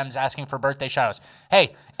more DMs asking for birthday shout-outs.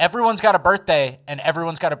 Hey, everyone's got a birthday, and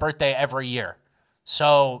everyone's got a birthday every year.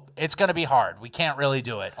 So it's going to be hard. We can't really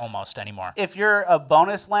do it almost anymore. If you're a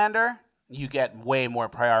bonus lander, you get way more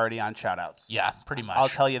priority on shout-outs. Yeah, pretty much. I'll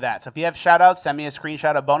tell you that. So if you have shout-outs, send me a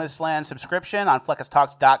screenshot of Bonus Land subscription on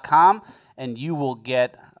fleccastalks.com, and you will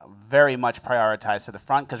get very much prioritized to the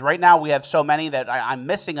front, because right now we have so many that I'm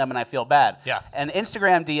missing them and I feel bad. Yeah. And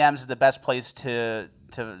Instagram DMs is the best place to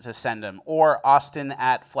send them, or Austin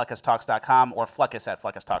at fleccastalks.com or Fleccas at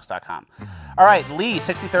fleccastalks.com. All right, Lee,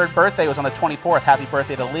 63rd birthday was on the 24th. Happy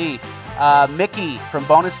birthday to Lee. Mickey from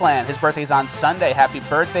Bonus Land, his birthday's on Sunday. Happy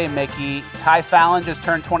birthday, Mickey. Ty Fallon just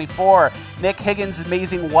turned 24. Nick Higgins'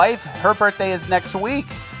 amazing wife, her birthday is next week.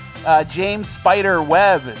 James Spider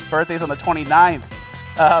Webb, his birthday's on the 29th.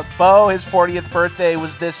 Bo, his 40th birthday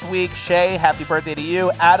was this week. Shay, happy birthday to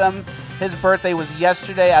you. Adam, his birthday was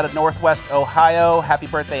yesterday out of Northwest Ohio. Happy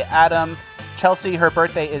birthday, Adam. Chelsea, her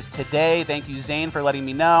birthday is today. Thank you, Zane, for letting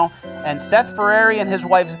me know. And Seth Ferrari and his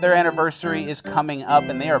wife, their anniversary is coming up,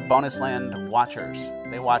 and they are Bonus Land watchers.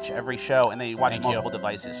 They watch every show, and they watch multiple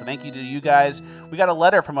devices. So thank you to you guys. We got a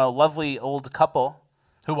letter from a lovely old couple.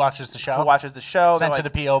 Who watches the show? Who watches the show. Sent to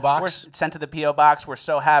the P.O. Box? We're sent to the P.O. Box. We're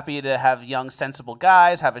so happy to have young, sensible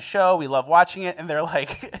guys have a show. We love watching it. And they're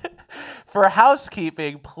like, for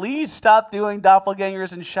housekeeping, please stop doing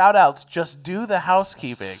doppelgangers and shout-outs. Just do the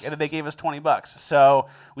housekeeping. And then they gave us $20. So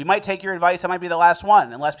we might take your advice. That might be the last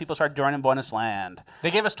one, unless people start joining Bonus Land.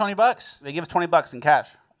 They gave us $20? They gave us $20 in cash.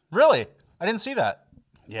 Really? I didn't see that.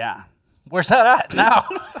 Yeah. Where's that at now?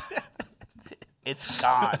 It's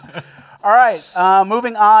gone. All right,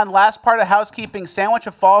 moving on. Last part of housekeeping, Sandwich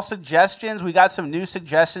of Fall suggestions. We got some new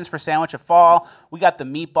suggestions for Sandwich of Fall. We got the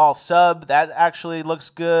meatball sub. That actually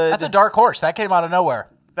looks good. That's a dark horse. That came out of nowhere.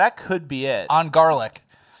 That could be it. On garlic.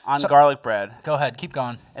 Garlic bread. Go ahead. Keep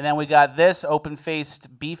going. And then we got this open-faced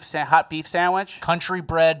hot beef sandwich. Country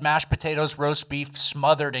bread, mashed potatoes, roast beef,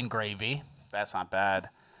 smothered in gravy. That's not bad.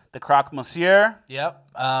 The croque monsieur. Yep.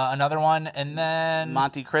 Another one. And then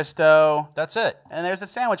Monte Cristo. That's it. And there's the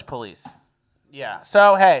sandwich police. Yeah.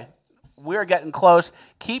 So, hey, we're getting close.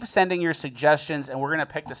 Keep sending your suggestions, and we're going to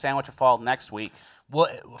pick the Sandwich of Fall next week. Well,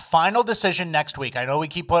 final decision next week. I know we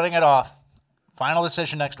keep putting it off. Final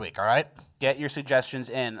decision next week, all right? Get your suggestions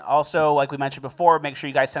in. Also, like we mentioned before, make sure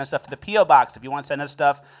you guys send us stuff to the P.O. Box. If you want to send us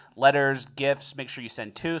stuff, letters, gifts, make sure you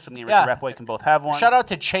send two so me and Richard Repboy can both have one. Shout out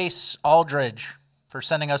to Chase Aldridge for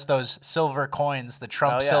sending us those silver coins, the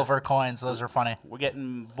Trump silver coins. Those are funny. We're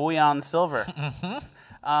getting bullion silver.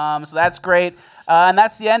 So that's great. And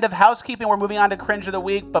that's the end of housekeeping. We're moving on to Cringe of the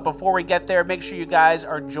Week. But before we get there, make sure you guys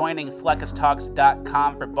are joining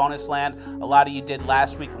FleccasTalks.com for Bonus Land. A lot of you did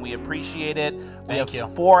last week, and we appreciate it. We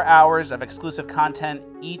have 4 hours of exclusive content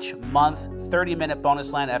each month, 30-minute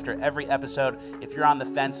Bonus Land after every episode. If you're on the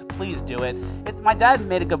fence, please do it. My dad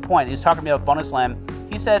made a good point. He was talking to me about Bonus Land.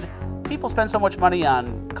 He said, people spend so much money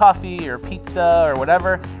on coffee or pizza or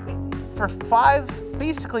whatever. For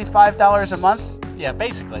basically $5 a month. Yeah,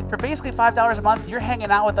 basically. For basically $5 a month, you're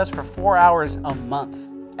hanging out with us for 4 hours a month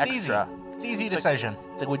extra. It's easy decision.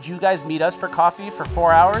 It's like, would you guys meet us for coffee for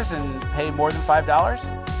 4 hours and pay more than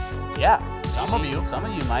 $5? Yeah. Some of you. Some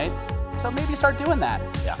of you might. So maybe start doing that.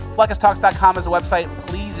 Yeah. FleccasTalks.com is a website.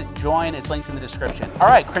 Please join. It's linked in the description. All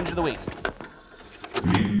right, Cringe of the Week.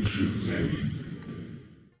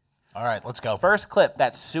 All right, let's go. First clip,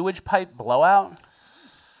 that sewage pipe blowout.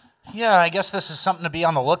 Yeah, I guess this is something to be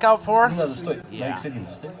on the lookout for. Yeah.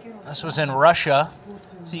 This was in Russia.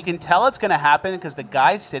 So you can tell it's going to happen because the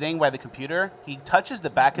guy sitting by the computer, he touches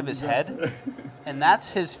the back of his head, and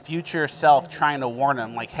that's his future self trying to warn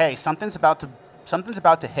him, like, hey, something's about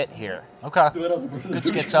to hit here. Okay. Good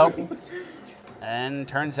schizo. And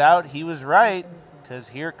turns out he was right, because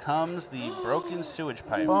here comes the broken sewage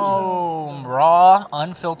pipe. Boom. Raw,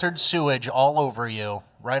 unfiltered sewage all over you,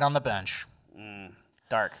 right on the bench.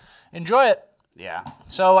 Dark. Enjoy it. Yeah.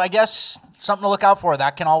 So I guess something to look out for.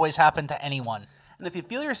 That can always happen to anyone. And if you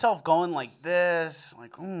feel yourself going like this,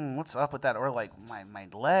 like, what's up with that? Or like, my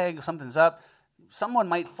leg, something's up. Someone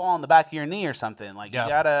might fall on the back of your knee or something. Like, you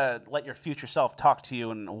got to let your future self talk to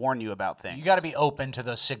you and warn you about things. You got to be open to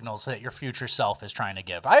those signals that your future self is trying to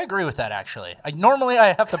give. I agree with that, actually. Normally,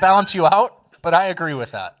 I have to balance you out, but I agree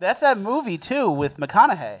with that. That's that movie, too, with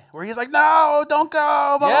McConaughey, where he's like, no, don't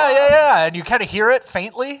go. Blah, Yeah. And you kind of hear it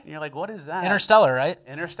faintly. And you're like, what is that? Interstellar, right?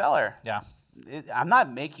 Interstellar. Yeah. I'm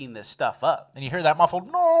not making this stuff up. And you hear that muffled,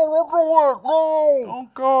 no, don't do it, no.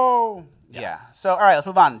 Don't go. Yeah. So, all right, let's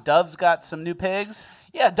move on. Dove's got some new pigs.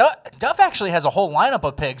 Yeah, Dove actually has a whole lineup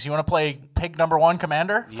of pigs. You want to play pig number 1,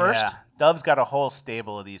 Commander, first? Yeah. Dove's got a whole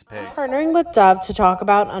stable of these pigs. Partnering with Dove to talk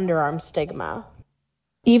about underarm stigma.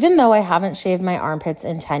 Even though I haven't shaved my armpits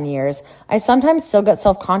in 10 years, I sometimes still get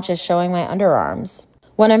self-conscious showing my underarms.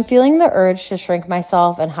 When I'm feeling the urge to shrink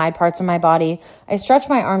myself and hide parts of my body, I stretch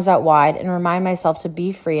my arms out wide and remind myself to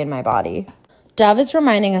be free in my body. Dove is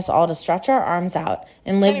reminding us all to stretch our arms out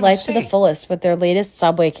and live life to the fullest with their latest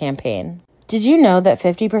Subway campaign. Did you know that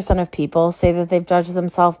 50% of people say that they've judged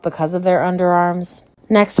themselves because of their underarms?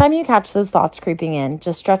 Next time you catch those thoughts creeping in,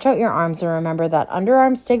 just stretch out your arms and remember that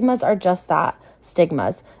underarm stigmas are just that,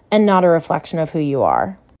 stigmas, and not a reflection of who you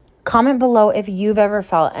are. Comment below if you've ever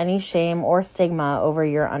felt any shame or stigma over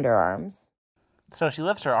your underarms. So she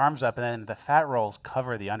lifts her arms up and then the fat rolls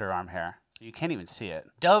cover the underarm hair. So you can't even see it.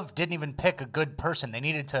 Dove didn't even pick a good person. They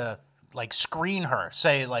needed to screen her.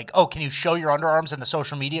 Say oh, can you show your underarms in the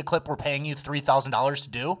social media clip we're paying you $3,000 to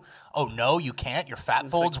do? Oh, no, you can't. Your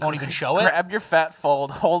fat folds won't even show it. Grab your fat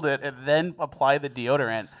fold, hold it, and then apply the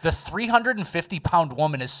deodorant. The 350-pound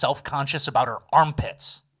woman is self-conscious about her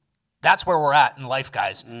armpits. That's where we're at in life,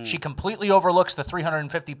 guys. She completely overlooks the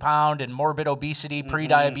 350-pound and morbid obesity,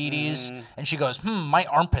 pre-diabetes, and she goes, my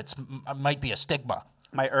armpits might be a stigma.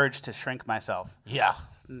 My urge to shrink myself. Yeah.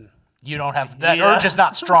 You don't have that urge is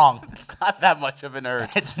not strong. It's not that much of an urge.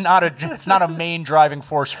 It's not a main driving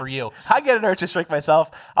force for you. I get an urge to shrink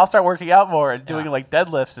myself. I'll start working out more and doing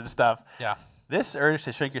deadlifts and stuff. Yeah. This urge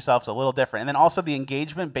to shrink yourself is a little different. And then also the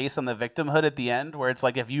engagement based on the victimhood at the end, where it's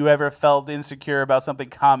if you ever felt insecure about something,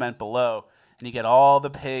 comment below. And you get all the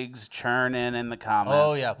pigs churning in the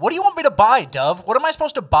comments. Oh, yeah. What do you want me to buy, Dove? What am I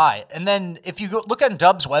supposed to buy? And then if you look on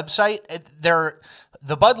Dove's website,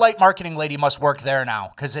 the Bud Light marketing lady must work there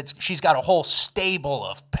now because she's got a whole stable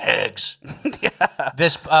of pigs. Yeah.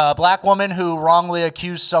 This black woman who wrongly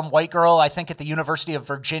accused some white girl, I think at the University of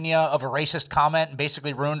Virginia, of a racist comment and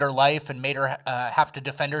basically ruined her life and made her have to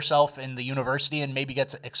defend herself in the university and maybe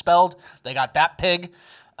gets expelled. They got that pig.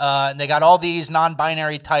 And they got all these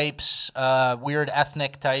non-binary types, weird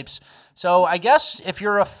ethnic types. So I guess if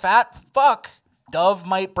you're a fat fuck, Dove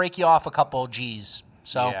might break you off a couple G's.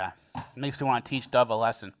 So yeah, makes me want to teach Dove a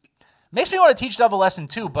lesson. Makes me want to teach Dove a lesson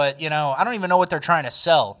too, but I don't even know what they're trying to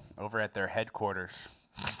sell. Over at their headquarters.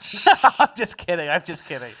 I'm just kidding.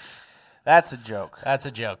 That's a joke. That's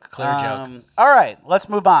a joke. Clear joke. All right, let's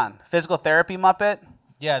move on. Physical therapy Muppet.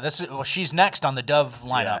 Yeah, she's next on the Dove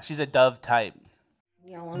lineup. Yeah, she's a Dove type.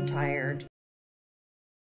 Y'all, I'm tired.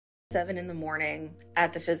 7 in the morning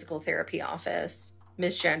at the physical therapy office,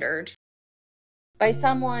 misgendered by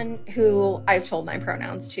someone who I've told my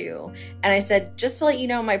pronouns to. And I said, just to let you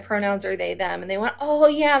know, my pronouns are they, them. And they went, oh,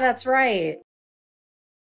 yeah, that's right.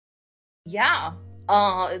 Yeah,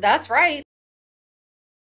 that's right.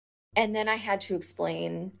 And then I had to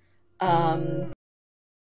explain too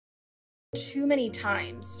many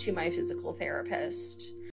times to my physical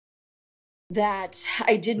therapist that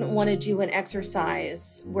I didn't want to do an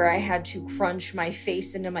exercise where I had to crunch my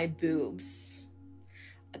face into my boobs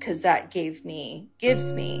because that gives me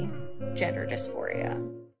gender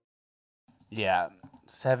dysphoria. Yeah,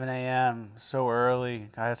 7 a.m., so early.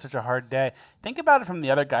 God, it's such a hard day. Think about it from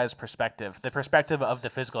the other guy's perspective, the perspective of the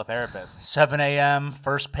physical therapist. 7 a.m.,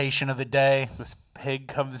 first patient of the day. This pig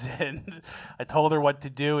comes in. I told her what to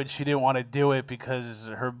do, and she didn't want to do it because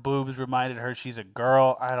her boobs reminded her she's a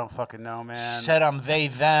girl. I don't fucking know, man. She said I'm they,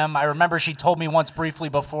 them. I remember she told me once briefly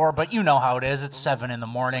before, but you know how it is. It's 7 in the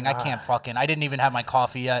morning. I didn't even have my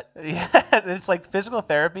coffee yet. Yeah, it's physical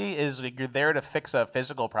therapy is you're there to fix a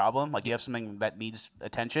physical problem. You have something that needs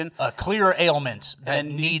attention. A clear ailment that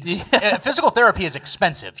needs... Physical therapy is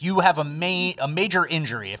expensive. You have a major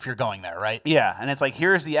injury if you're going there, right? Yeah, and it's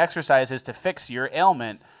here's the exercises to fix your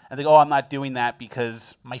ailment. And they go, oh, I'm not doing that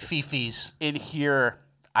because... my fee-fees. In here,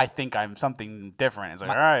 I think I'm something different. It's all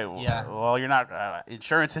right, well, you're not...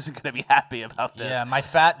 insurance isn't going to be happy about this. Yeah, my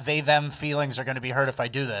fat they-them feelings are going to be hurt if I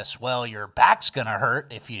do this. Well, your back's going to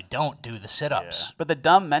hurt if you don't do the sit-ups. Yeah. But the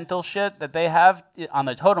dumb mental shit that they have on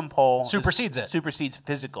the totem pole... supersedes supersedes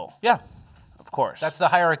physical. Yeah. Of course. That's the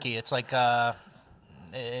hierarchy. It's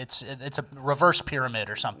it's a reverse pyramid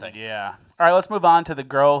or something. Yeah. All right, let's move on to the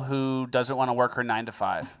girl who doesn't want to work her 9 to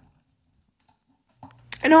 5.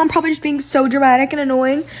 I know I'm probably just being so dramatic and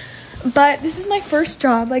annoying, but this is my first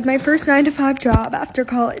job, my first 9 to 5 job after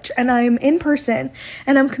college, and I'm in person,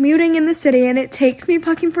 and I'm commuting in the city, and it takes me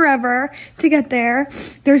fucking forever to get there.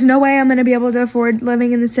 There's no way I'm gonna be able to afford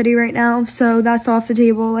living in the city right now, so that's off the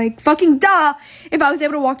table. Fucking duh! If I was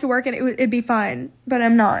able to walk to work, and it'd be fine, but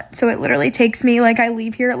I'm not. So it literally takes me, I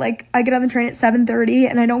leave here, I get on the train at 7:30,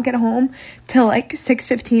 and I don't get home till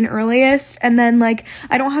 6:15 earliest, and then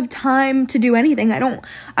I don't have time to do anything.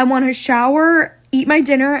 I want to shower, eat my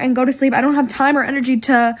dinner, and go to sleep. I don't have time or energy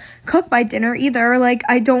to cook my dinner either.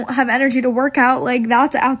 I don't have energy to work out.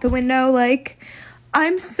 That's out the window.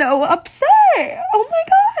 I'm so upset. Oh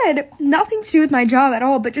my God. Nothing to do with my job at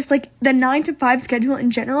all, but just like the 9 to 5 schedule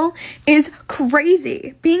in general is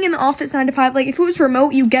crazy. Being in the office 9 to 5, like if it was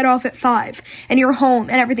remote, you get off at 5 and you're home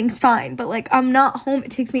and everything's fine. But like I'm not home.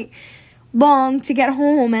 It takes me long to get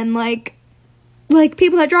home, and like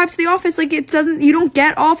people that drive to the office, like you don't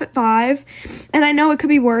get off at 5. And I know it could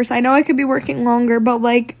be worse. I know I could be working longer, but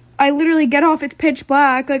like I literally get off, it's pitch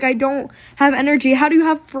black. Like I don't have energy. How do you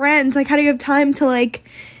have friends? Like how do you have time to like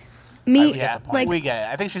meet? We get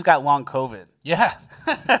it. I think she's got long COVID. Yeah.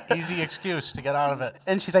 Easy excuse to get out of it.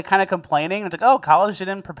 And she's like kind of complaining. It's like, oh, college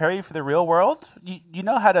didn't prepare you for the real world. You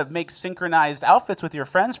know how to make synchronized outfits with your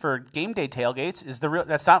friends for game day tailgates.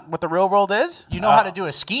 That's not what the real world is? You know how to do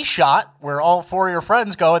a ski shot where all 4 of your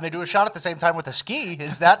friends go and they do a shot at the same time with a ski.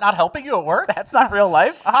 Is that not helping you at work? That's not real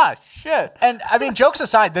life? Ah, shit. And I mean, jokes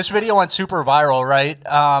aside, this video went super viral, right?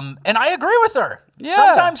 And I agree with her. Yeah.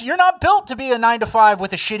 Sometimes you're not built to be a 9 to 5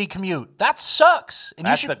 with a shitty commute. That sucks. And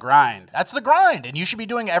that's the grind. That's the grind. And you should be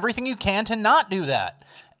doing everything you can to not do that.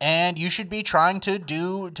 And you should be trying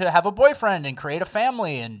to have a boyfriend and create a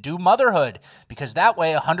family and do motherhood, because that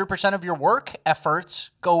way 100% of your work efforts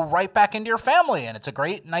go right back into your family, and it's a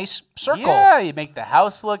great, nice circle. Yeah, you make the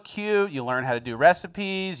house look cute. You learn how to do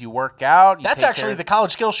recipes. You work out. That's actually the college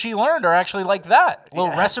skills she learned are actually like that. Little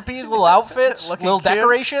recipes, little outfits, little cute.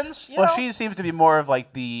 Decorations. Well, she seems to be more of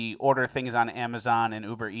like the order things on Amazon and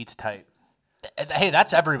Uber Eats type. Hey,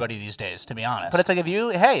 that's everybody these days, to be honest. But it's like if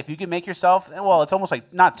you can make yourself, well, it's almost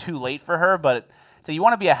like not too late for her, but so you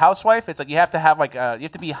want to be a housewife, it's like you have to have you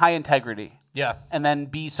have to be high integrity. Yeah. And then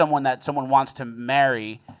be someone that someone wants to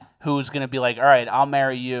marry, who's going to be like, all right, I'll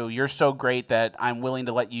marry you. You're so great that I'm willing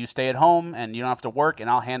to let you stay at home and you don't have to work,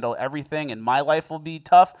 and I'll handle everything, and my life will be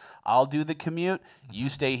tough. I'll do the commute. You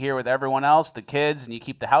stay here with everyone else, the kids, and you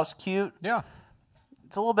keep the house cute. Yeah.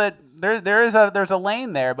 It's a little bit there's a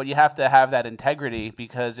lane there, but you have to have that integrity,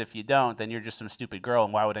 because if you don't, then you're just some stupid girl,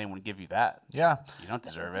 and why would anyone give you that? Yeah. You don't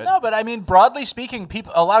deserve it. No, but I mean, broadly speaking,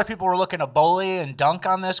 a lot of people were looking to bully and dunk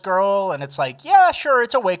on this girl, and it's like, yeah, sure,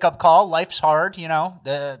 it's a wake-up call. Life's hard,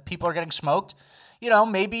 the people are getting smoked.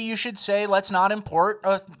 Maybe you should say, let's not import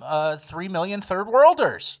 3 million third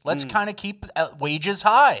worlders. Let's kind of keep wages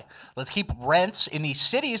high. Let's keep rents in these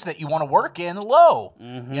cities that you want to work in low.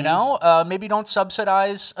 Mm-hmm. Maybe don't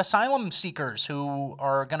subsidize asylum seekers who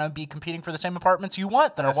are going to be competing for the same apartments you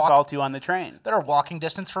want. That assault you on the train. That are walking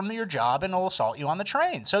distance from your job and will assault you on the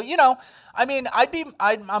train. So, I mean,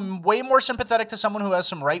 I'm way more sympathetic to someone who has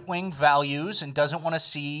some right-wing values and doesn't want to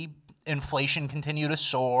see inflation continue to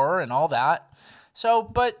soar and all that. So,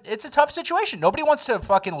 but it's a tough situation. Nobody wants to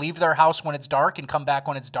fucking leave their house when it's dark and come back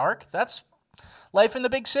when it's dark. That's life in the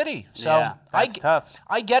big city. So yeah, that's tough.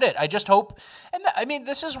 I get it. I just hope. And I mean,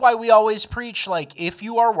 this is why we always preach, like, if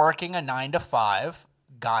you are working a 9 to 5,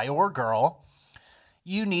 guy or girl,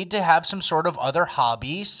 you need to have some sort of other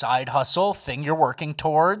hobby, side hustle, thing you're working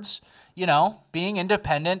towards. Being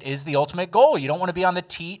independent is the ultimate goal. You don't want to be on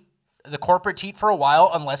the corporate teat for a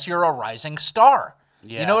while unless you're a rising star.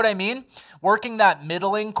 Yeah. You know what I mean? Working that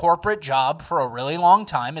middling corporate job for a really long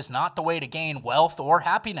time is not the way to gain wealth or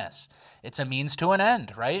happiness. It's a means to an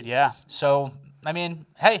end, right? Yeah. So, I mean,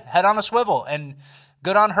 hey, head on a swivel. And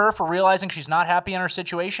good on her for realizing she's not happy in her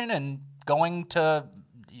situation and going to...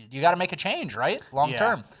 You got to make a change, right? Long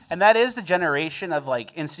term. And that is the generation of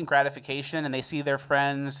like instant gratification, and they see their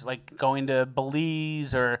friends like going to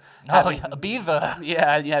Belize or Ibiza.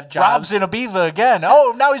 Yeah, you have jobs. Rob's in Ibiza again.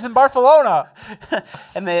 Oh, now he's in Barcelona.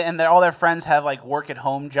 and all their friends have like work at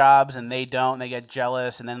home jobs, and they don't. And they get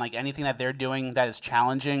jealous, and then like anything that they're doing that is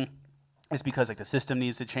challenging is because like the system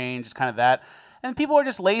needs to change. It's kind of that. And people are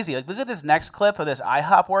just lazy. Like look at this next clip of this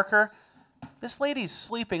IHOP worker. This lady's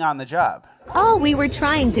sleeping on the job. All we were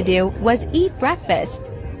trying to do was eat breakfast.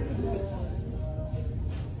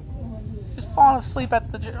 Just falling asleep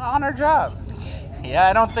on her job. Yeah,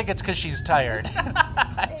 I don't think it's because she's tired.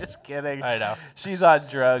 Just kidding. I know. She's on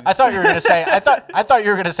drugs. I thought you were gonna say. I thought you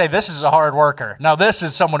were gonna say this is a hard worker. No, this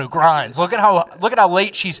is someone who grinds. Look at how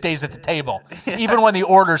late she stays at the table, even when the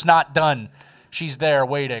order's not done. She's there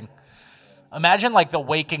waiting. Imagine like the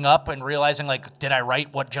waking up and realizing like, did I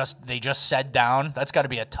write what they just said down? That's got to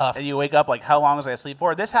be a tough. And you wake up like, how long was I asleep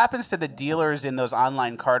for? This happens to the dealers in those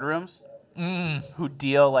online card rooms who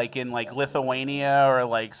deal like in like Lithuania or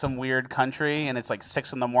like some weird country, and it's like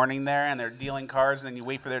 6 a.m. there, and they're dealing cards, and then you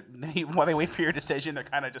wait for while they wait for your decision, they're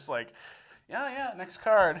kind of just like, yeah, next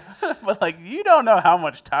card. But like, you don't know how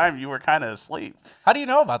much time you were kind of asleep. How do you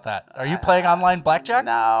know about that? Are you playing online blackjack?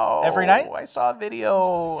 No. Every night? I saw a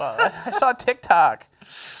video. I saw TikTok.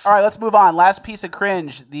 All right, let's move on. Last piece of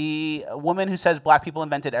cringe. The woman who says black people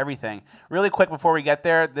invented everything. Really quick before we get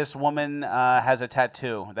there, this woman has a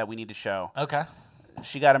tattoo that we need to show. Okay.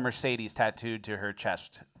 She got a Mercedes tattooed to her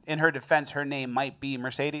chest. In her defense, her name might be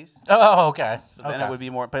Mercedes. Oh, okay. So then it would be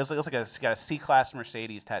more, but it looks like she got a C-class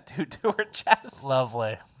Mercedes tattooed to her chest.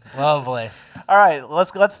 Lovely. Lovely. All right,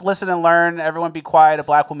 let's listen and learn. Everyone be quiet. A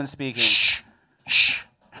black woman speaking. Shh. Shh.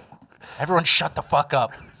 Everyone shut the fuck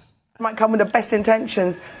up. Might come with the best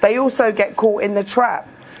intentions. They also get caught in the trap.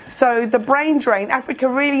 So the brain drain, Africa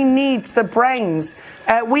really needs the brains.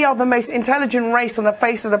 We are the most intelligent race on the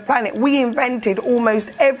face of the planet. We invented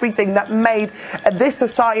almost everything that made this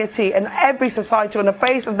society and every society on the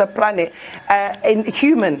face of the planet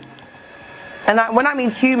human. And when I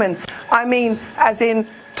mean human, I mean as in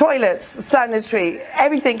toilets, sanitary,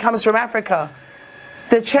 everything comes from Africa.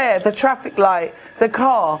 The chair, the traffic light, the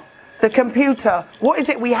car, the computer. What is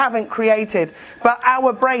it we haven't created? But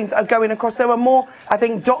our brains are going across. There were more, I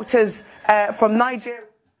think, doctors from Nigeria.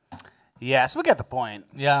 Yeah, so we get the point.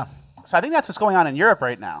 Yeah. So I think that's what's going on in Europe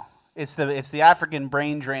right now. It's the African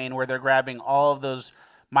brain drain where they're grabbing all of those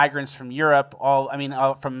migrants from Europe,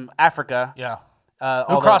 from Africa. Yeah.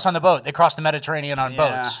 Who cross on the boat? They cross the Mediterranean on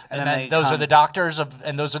boats, and then those are the doctors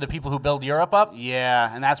and those are the people who build Europe up. Yeah,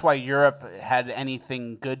 and that's why Europe had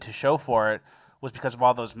anything good to show for it. Was because of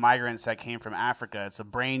all those migrants that came from Africa. It's a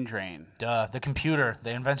brain drain. Duh, the computer.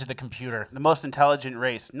 They invented the computer. The most intelligent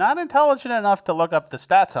race. Not intelligent enough to look up the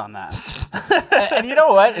stats on that. and you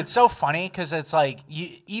know what? It's so funny because it's like,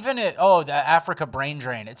 the Africa brain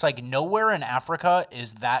drain. It's like nowhere in Africa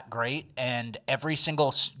is that great, and every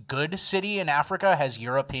single good city in Africa has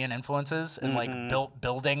European influences and like built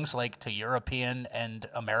buildings like to European and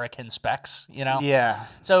American specs, you know? Yeah.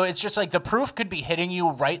 So it's just like the proof could be hitting you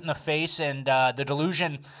right in the face, and the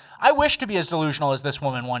delusion. I wish to be as delusional as this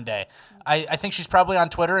woman one day. I think she's probably on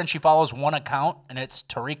Twitter and she follows one account and it's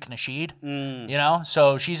Tariq Nasheed. You know,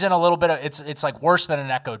 so she's in a little bit of it's like worse than an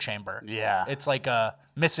echo chamber. Yeah, it's like a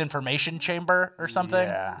misinformation chamber or something.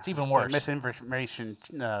 Yeah, it's even worse. It's a misinformation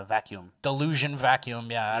vacuum. Delusion vacuum.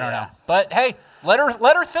 Yeah, I don't know. But hey, let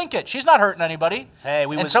her think it. She's not hurting anybody. Hey,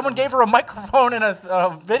 someone gave her a microphone and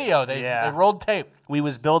a video. They rolled tape. We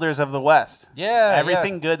was builders of the West. Yeah,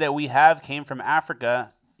 everything good that we have came from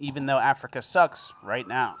Africa, even though Africa sucks right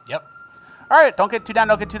now. Yep. All right, don't get too down,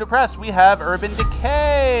 don't get too depressed. We have Urban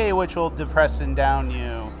Decay, which will depress and down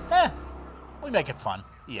you. We make it fun.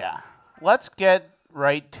 Yeah. Let's get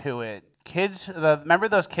right to it. Kids, remember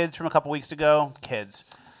those kids from a couple weeks ago?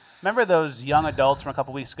 Remember those young adults from a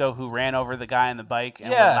couple weeks ago who ran over the guy on the bike and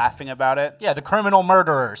were laughing about it? Yeah, the criminal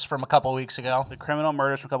murderers from a couple weeks ago.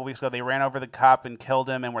 They ran over the cop and killed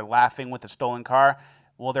him and were laughing with the stolen car.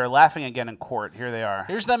 Well, they're laughing again in court. Here they are.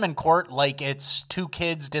 Here's them in court like it's two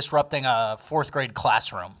kids disrupting a 4th grade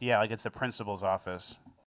classroom. Yeah, like it's the principal's office.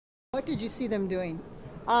 What did you see them doing?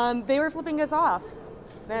 They were flipping us off.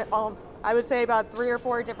 I would say about 3 or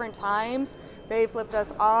 4 different times. They flipped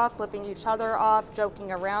us off, flipping each other off,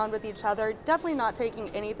 joking around with each other. Definitely not taking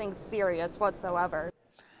anything serious whatsoever.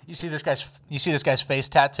 You see this guy's face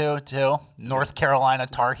tattoo too? North Carolina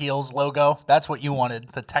Tar Heels logo. That's what you wanted,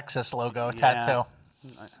 the Texas logo tattoo.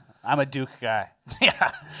 I'm a Duke guy.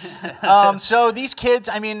 Yeah. So these kids,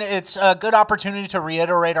 I mean, it's a good opportunity to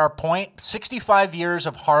reiterate our point. 65 years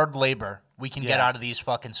of hard labor we can get out of these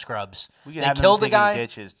fucking scrubs. We can have them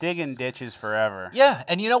digging ditches forever. Yeah,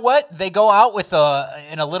 and you know what? They go out with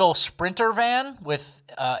in a little Sprinter van with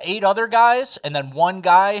 8 other guys, and then one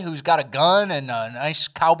guy who's got a gun and a nice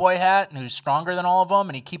cowboy hat and who's stronger than all of them,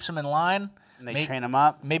 and he keeps them in line. And they train them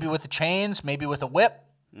up. Maybe with the chains, maybe with a whip.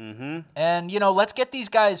 And, you know, let's get these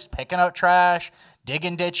guys picking up trash,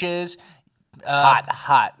 digging ditches.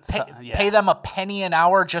 Hot. Pay them a penny an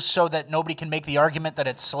hour just so that nobody can make the argument that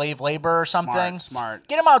it's slave labor or something. Smart.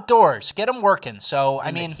 Get them outdoors. Get them working. So,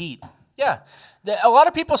 I mean, heat. Yeah. A lot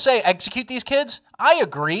of people say execute these kids. I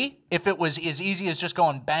agree. If it was as easy as just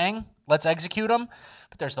going bang, let's execute them.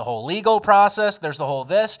 But there's the whole legal process. There's the whole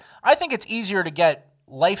this. I think it's easier to get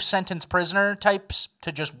life sentence prisoner types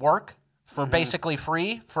to just work for basically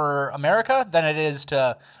free for America than it is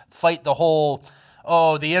to fight the whole,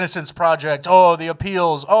 the Innocence Project, the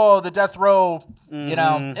appeals, the death row. You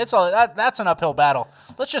know, that's an uphill battle.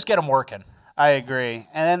 Let's just get them working. I agree.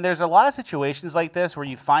 And then there's a lot of situations like this where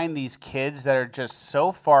you find these kids that are just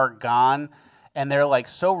so far gone and they're like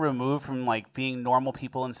so removed from like being normal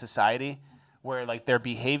people in society, where like their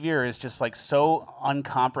behavior is just like so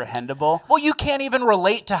uncomprehendable. Well, you can't even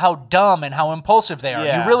relate to how dumb and how impulsive they are.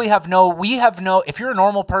 Yeah. You really if you're a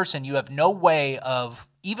normal person, you have no way of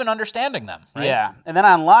even understanding them. Right? Yeah. And then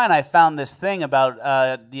online, I found this thing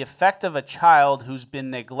about the effect of a child who's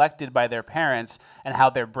been neglected by their parents and how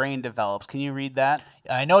their brain develops. Can you read that?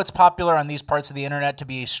 I know it's popular on these parts of the internet to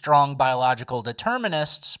be strong biological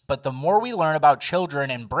determinists, but the more we learn about children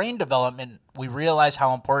and brain development, we realize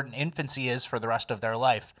how important infancy is for the rest of their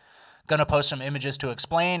life. Gonna post some images to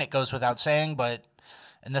explain. It goes without saying,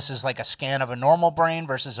 and this is like a scan of a normal brain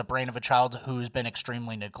versus a brain of a child who's been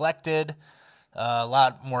extremely neglected. A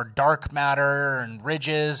lot more dark matter and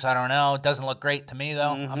ridges. I don't know. It doesn't look great to me,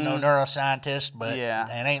 though. I'm no neuroscientist, but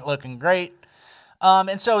it ain't looking great.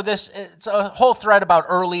 And so it's a whole thread about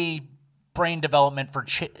early brain development for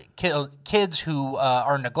kids who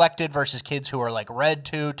are neglected versus kids who are like read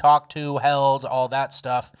to, talked to, held, all that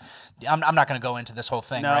stuff. I'm not going to go into this whole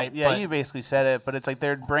thing, right? Yeah, you basically said it, but it's like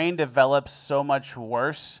their brain develops so much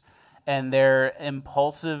worse, and their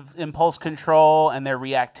impulse control and their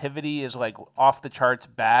reactivity is like off the charts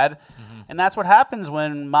bad. And that's what happens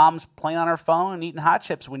when mom's playing on her phone and eating hot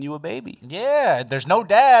chips when you a baby. Yeah, there's no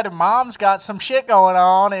dad and mom's got some shit going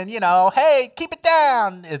on and, hey, keep it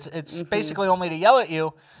down. It's basically only to yell at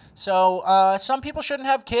you. So some people shouldn't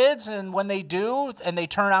have kids, and when they do and they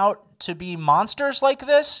turn out to be monsters like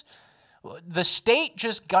this, the state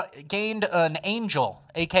just gained an angel,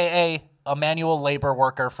 a.k.a. a manual labor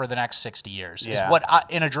worker for the next 60 years. Is what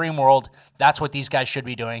in a dream world, that's what these guys should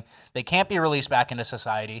be doing. They can't be released back into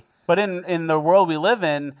society. But in the world we live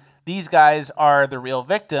in, these guys are the real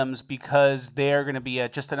victims because they're going to be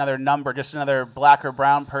just another number, just another black or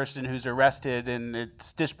brown person who's arrested, and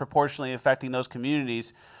it's disproportionately affecting those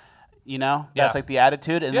communities. That's like the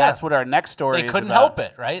attitude, and that's what our next story is about. They couldn't help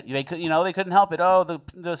it, right? They couldn't help it. Oh,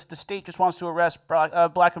 the state just wants to arrest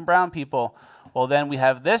black and brown people. Well, then we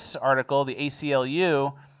have this article. The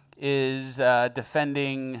ACLU is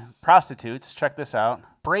defending prostitutes. Check this out.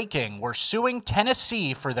 Breaking. We're suing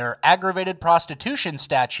Tennessee for their aggravated prostitution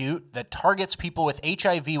statute that targets people with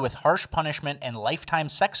HIV with harsh punishment and lifetime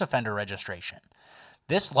sex offender registration.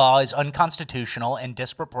 This law is unconstitutional and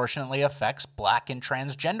disproportionately affects black and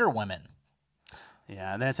transgender women.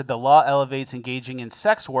 Yeah, and then it said the law elevates engaging in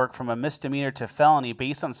sex work from a misdemeanor to felony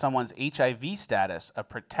based on someone's HIV status, a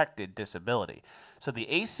protected disability. So the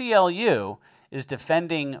ACLU is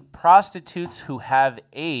defending prostitutes who have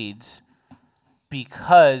AIDS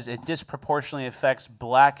because it disproportionately affects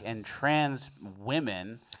black and trans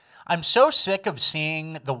women. I'm so sick of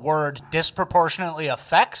seeing the word disproportionately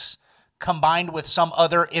affects combined with some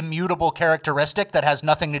other immutable characteristic that has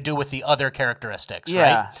nothing to do with the other characteristics,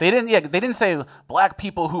 right? They didn't say black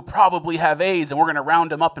people who probably have AIDS and we're going to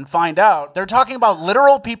round them up and find out. They're talking about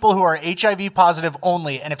literal people who are HIV positive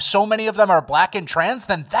only, and if so many of them are black and trans,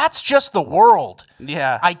 then that's just the world.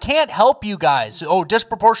 Yeah. I can't help you guys. Oh,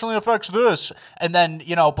 disproportionately affects this. And then,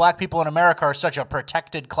 black people in America are such a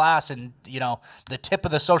protected class and, the tip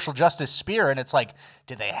of the social justice spear, and it's like,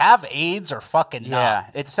 do they have AIDS or fucking not? Yeah,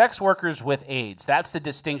 it's sex workers with AIDS. That's the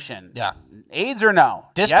distinction. Yeah. AIDS or no?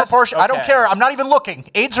 Disproportionate. Yes? I don't care. I'm not even looking.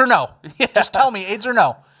 AIDS or no? Just tell me AIDS or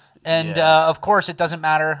no. And of course, it doesn't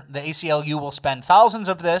matter. The ACLU will spend thousands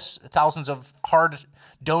of hard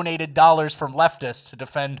donated dollars from leftists to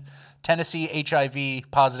defend Tennessee HIV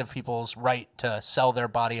positive people's right to sell their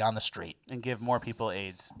body on the street. And give more people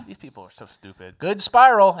AIDS. These people are so stupid. Good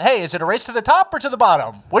spiral. Hey, is it a race to the top or to the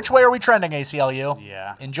bottom? Which way are we trending, ACLU?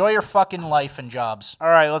 Yeah. Enjoy your fucking life and jobs. All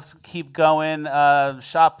right, let's keep going.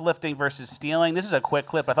 Shoplifting versus stealing. This is a quick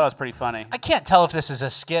clip. I thought it was pretty funny. I can't tell if this is a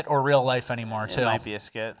skit or real life anymore, too. It might be a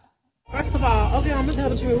skit. First of all, okay, I'm going to tell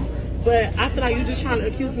the truth, but I feel like you're just trying to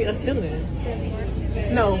accuse me of stealing.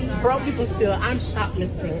 No, broke people steal. I'm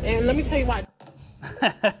shoplifting. And let me tell you why.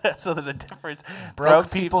 So there's a difference.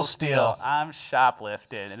 Broke people steal. I'm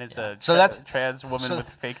shoplifting. And it's a trans woman with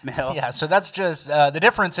fake nails. Yeah, so that's just, the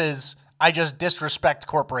difference is I just disrespect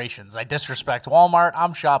corporations. I disrespect Walmart.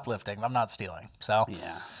 I'm shoplifting. I'm not stealing. So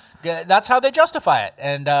that's how they justify it.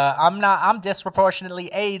 And I'm disproportionately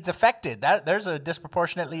AIDS affected. There's a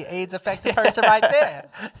disproportionately AIDS affected person right there.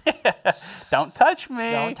 Don't touch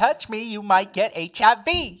me. Don't touch me. You might get HIV.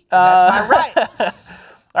 That's my right.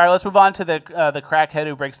 All right, let's move on to the crackhead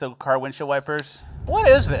who breaks the car windshield wipers. What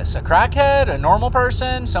is this? A crackhead? A normal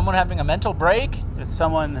person? Someone having a mental break? It's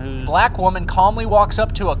someone who's... Black woman calmly walks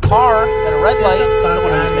up to a car at a red light.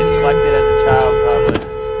 Someone who's been neglected as a child, probably.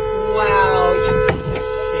 Wow, you piece of shit.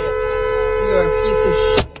 You're a piece of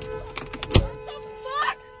shit. What the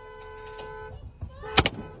fuck?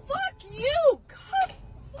 Fuck you! God,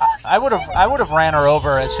 I would have ran her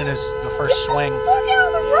over as soon as the first swing. Fuck out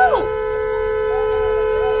of the road!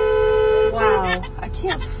 Wow, I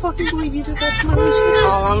can't fucking believe you did that to my windshield.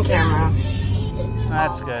 All on camera.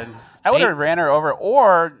 That's good. I would have ran her over,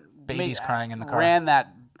 or baby's crying in the car. Ran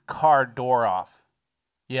that car door off.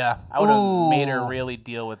 Yeah. I would have made her really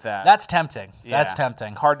deal with that. That's tempting. Yeah. That's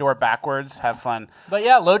tempting. Car door backwards. Have fun. But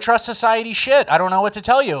yeah, low trust society shit. I don't know what to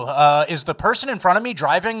tell you. Is the person in front of me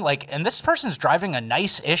driving, and this person's driving a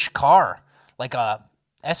nice-ish car, like a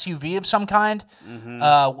SUV of some kind,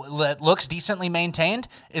 that looks decently maintained.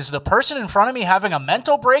 Is the person in front of me having a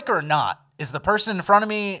mental break or not? Is the person in front of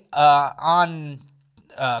me on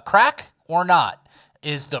crack or not?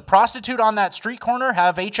 Is the prostitute on that street corner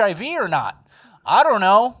have HIV or not? I don't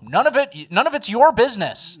know. None of it's your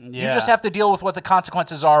business. Yeah. You just have to deal with what the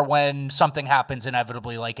consequences are when something happens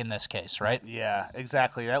inevitably, like in this case, right? Yeah,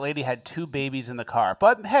 exactly. That lady had 2 babies in the car.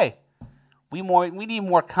 But hey, we need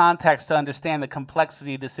more context to understand the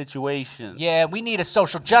complexity of the situation. Yeah, we need a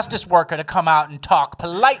social justice worker to come out and talk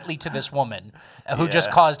politely to this woman who just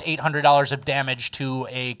caused $800 of damage to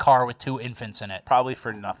a car with 2 infants in it. Probably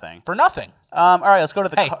for nothing. For nothing. All right, let's go to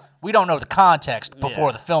the... Hey, we don't know the context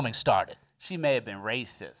before the filming started. She may have been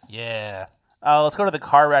racist. Yeah. Let's go to the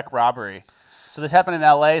car wreck robbery. So this happened in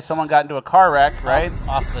L.A. Someone got into a car wreck, right?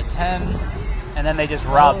 Off the 10. And then they just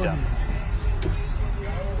robbed him.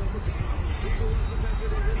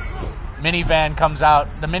 Minivan comes out.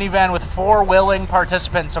 The minivan with 4 willing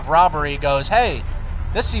participants of robbery goes, hey,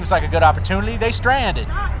 this seems like a good opportunity. They stranded.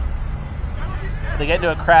 So they get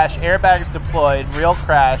into a crash, airbags deployed, real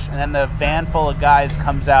crash, and then the van full of guys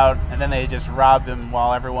comes out, and then they just rob them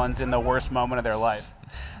while everyone's in the worst moment of their life.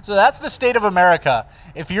 So that's the state of America.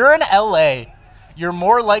 If you're in LA, you're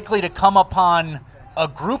more likely to come upon a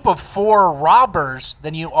group of 4 robbers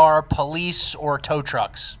than you are police or tow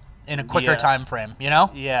trucks in a quicker time frame, you know?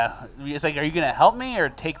 Yeah. It's like, are you going to help me or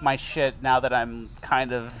take my shit now that I'm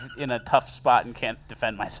kind of in a tough spot and can't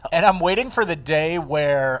defend myself? And I'm waiting for the day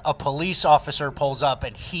where a police officer pulls up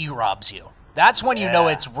and he robs you. That's when you know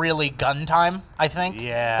it's really gun time, I think.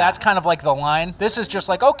 Yeah. That's kind of like the line. This is just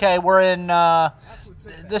like, okay, we're in,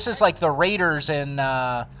 this is like the Raiders in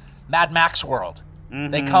Mad Max world.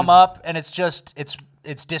 Mm-hmm. They come up and it's just, it's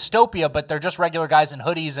dystopia, but they're just regular guys in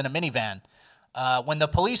hoodies in a minivan. When the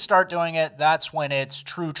police start doing it, that's when it's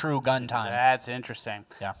true gun time. That's interesting.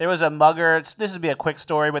 Yeah. There was a mugger. This would be a quick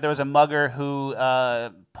story, but there was a mugger who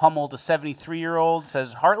pummeled a 73-year-old.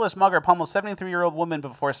 Says, heartless mugger pummels 73-year-old woman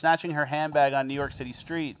before snatching her handbag on New York City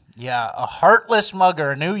street. Yeah, a heartless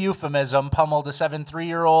mugger, new euphemism, pummeled a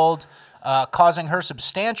 73-year-old, causing her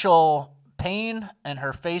substantial pain in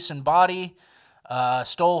her face and body,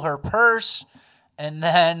 stole her purse. And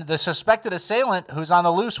then the suspected assailant, who's on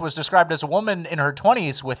the loose, was described as a woman in her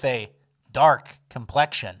 20s with a dark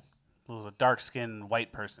complexion. It was a dark-skinned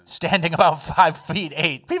white person. Standing about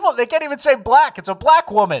 5'8". People, they can't even say black. It's a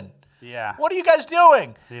black woman. Yeah. What are you guys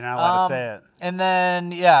doing? You're not allowed to say it. And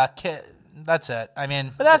then, yeah, that's it. I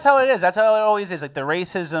mean. But that's how it is. That's how it always is. Like the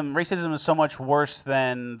racism is so much worse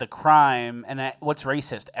than the crime. And what's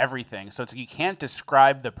racist? Everything. So it's you can't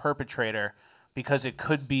describe the perpetrator because it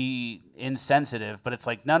could be insensitive, but it's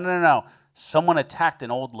like, no. Someone attacked an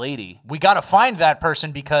old lady. We got to find that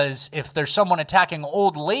person because if there's someone attacking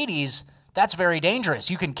old ladies, that's very dangerous.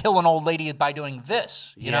 You can kill an old lady by doing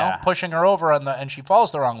this, you know, pushing her over and she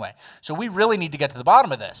falls the wrong way. So we really need to get to the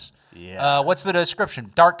bottom of this. Yeah. What's the description?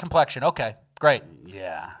 Dark complexion. Okay, great.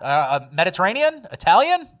 Yeah. Mediterranean?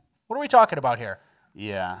 Italian? What are we talking about here?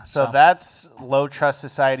 Yeah, so that's low trust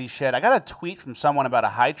society shit. I got a tweet from someone about a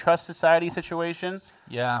high trust society situation.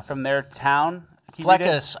 Yeah. From their town.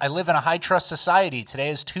 Fleccas, I live in a high trust society. Today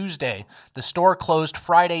is Tuesday. The store closed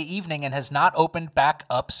Friday evening and has not opened back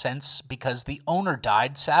up since because the owner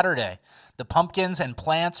died Saturday. The pumpkins and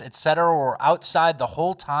plants, etc., were outside the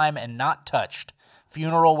whole time and not touched.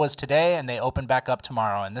 Funeral was today and they open back up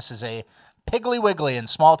tomorrow. And this is a Piggly Wiggly in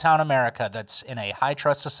small town America that's in a high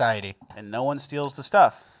trust society. And no one steals the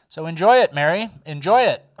stuff. So enjoy it, Mary. Enjoy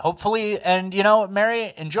it. Hopefully, and you know,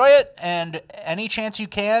 Mary, enjoy it. And any chance you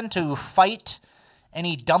can to fight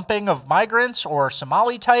any dumping of migrants or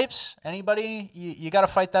Somali types, anybody, you got to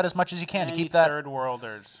fight that as much as you can to keep that third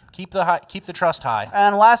worlders. Keep the trust high.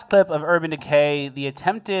 And last clip of Urban Decay, the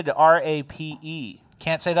attempted RAPE.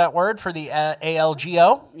 Can't say that word for the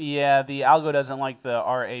ALGO? Yeah, the algo doesn't like the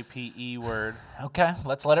RAPE word. Okay,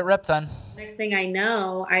 let's let it rip then. Next thing I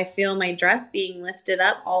know, I feel my dress being lifted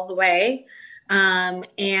up all the way.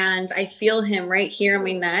 And I feel him right here on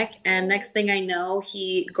my neck. And next thing I know,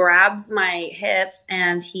 he grabs my hips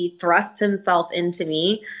and he thrusts himself into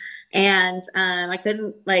me. And I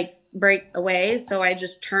couldn't break away. So I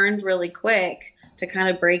just turned really quick to kind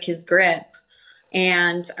of break his grip.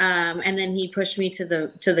 And then he pushed me to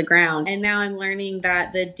the ground. And now I'm learning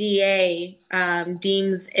that the DA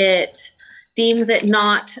deems it deems it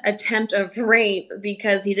not attempt of rape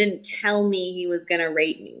because he didn't tell me he was going to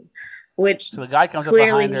rape me, which So the guy comes up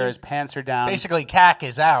behind her, his pants are down. Basically, cack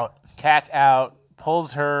is out. Cack out,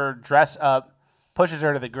 pulls her dress up, pushes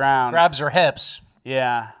her to the ground. Grabs her hips.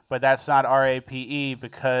 Yeah, but that's not RAPE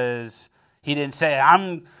because he didn't say,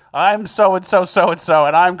 I'm so-and-so, so-and-so,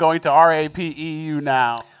 and I'm going to RAPE you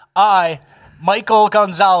now. I, Michael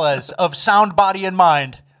Gonzalez of Sound Body and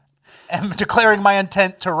Mind, am declaring my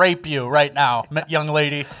intent to rape you right now, young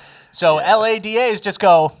lady. So LADAs just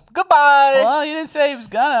go, goodbye. Well, you didn't say he was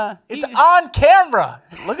gonna. It's on camera.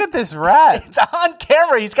 Look at this rat. It's on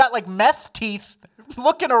camera. He's got like meth teeth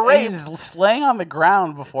looking to rape. He's laying on the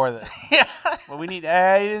ground before this. Yeah. Well, we need, he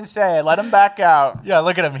didn't say it. Let him back out. Yeah,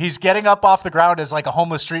 look at him. He's getting up off the ground as like a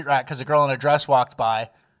homeless street rat because a girl in a dress walked by.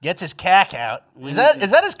 Gets his cack out. Is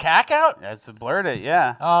that his cack out? That's blurred it,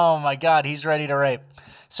 yeah. Oh my God, he's ready to rape.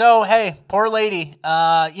 So hey, poor lady. Who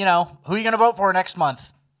are you gonna vote for next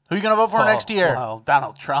month? Who are you gonna vote for next year? Well,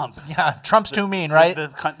 Donald Trump. Yeah, Trump's too mean, right?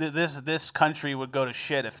 This country would go to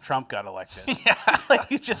shit if Trump got elected. Yeah, it's like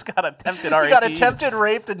you just got attempted rape. You got attempted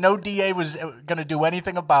rape, and no DA was gonna do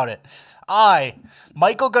anything about it. I,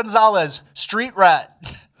 Michael Gonzalez, street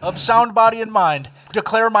rat of Sound Body and Mind,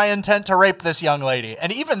 declare my intent to rape this young lady.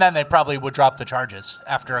 And even then, they probably would drop the charges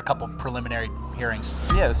after a couple preliminary hearings.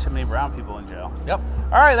 Yeah, there's too many brown people in jail. Yep.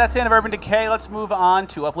 All right, that's the end of Urban Decay. Let's move on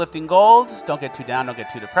to Uplifting Gold. Don't get too down, don't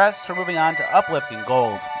get too depressed. We're moving on to Uplifting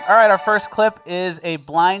Gold. All right, our first clip is a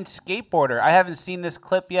blind skateboarder. I haven't seen this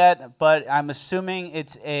clip yet, but I'm assuming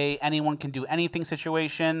it's a anyone can do anything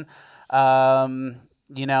situation.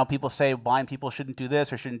 People say blind people shouldn't do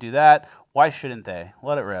this or shouldn't do that. Why shouldn't they?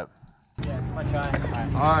 Let it rip. Yeah, my guy.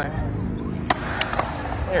 All right.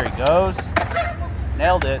 There he goes.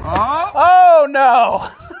 Nailed it. Oh, no.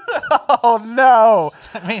 Oh, no.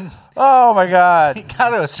 I mean, oh, my God. You got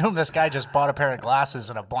to assume this guy just bought a pair of glasses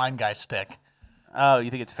and a blind guy stick. Oh, you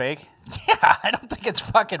think it's fake? Yeah, I don't think it's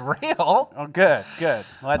fucking real. Oh, good. Well,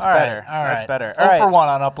 that's better. All right. That's better. 0 for 1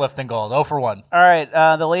 on Uplifting Gold. 0 for 1. All right.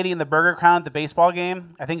 The lady in the burger crown at the baseball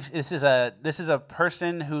game. I think this is a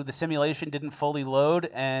person who the simulation didn't fully load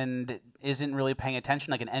and isn't really paying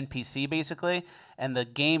attention, like an NPC basically. And the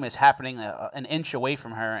game is happening an inch away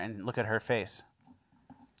from her, and look at her face.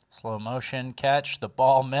 Slow motion catch. The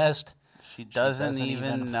ball missed. She doesn't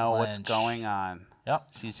even know what's going on. Yep.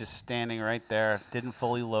 She's just standing right there. Didn't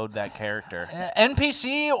fully load that character.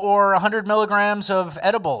 NPC or 100 milligrams of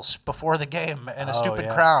edibles before the game and a stupid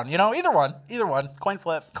crown. Either one. Coin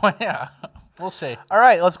flip. Yeah. We'll see. All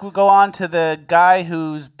right, let's go on to the guy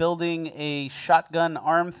who's building a shotgun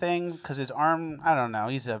arm thing because his arm, I don't know,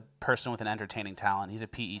 he's a person with an entertaining talent. He's a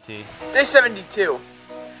PET. Day 72.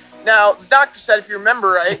 Now, the doctor said, if you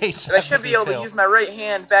remember right, that I should be able to use my right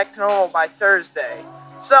hand back to normal by Thursday.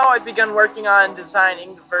 So I've begun working on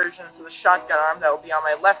designing the version for the shotgun arm that will be on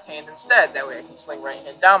my left hand instead. That way I can swing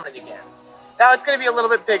right-hand dominant again. Now it's going to be a little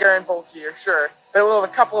bit bigger and bulkier, sure, but it will have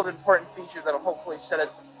a couple of important features that will hopefully set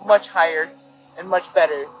it much higher and much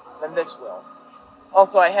better than this will.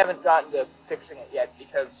 Also, I haven't gotten to fixing it yet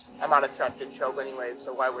because I'm out of shotgun shells anyways,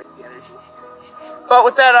 so why waste the energy? But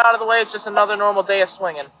with that out of the way, it's just another normal day of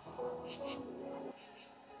swinging.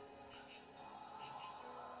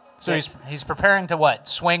 So he's preparing to what?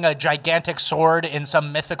 Swing a gigantic sword in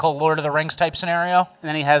some mythical Lord of the Rings type scenario? And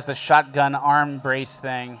then he has the shotgun arm brace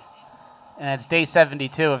thing. And it's day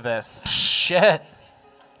 72 of this. Shit.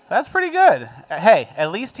 That's pretty good. Hey,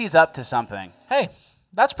 at least he's up to something. Hey,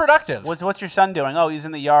 that's productive. What's your son doing? Oh, he's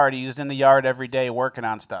in the yard. He's in the yard every day working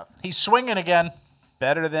on stuff. He's swinging again.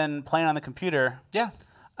 Better than playing on the computer. Yeah.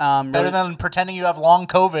 Better than pretending you have long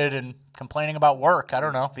COVID and complaining about work. I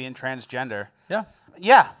don't know. Being transgender. Yeah.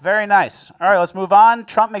 Yeah, very nice. All right, let's move on.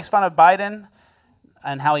 Trump makes fun of Biden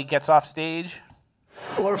and how he gets off stage.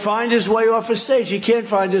 Or find his way off a stage. He can't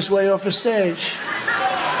find his way off a stage.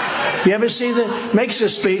 You ever see makes a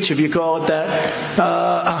speech, if you call it that.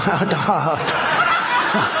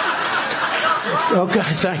 Okay,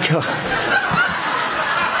 thank you.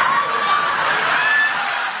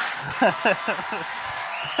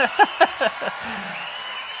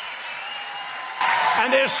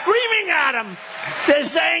 And they're screaming at him. They're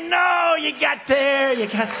saying, no, you got there, you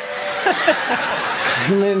got I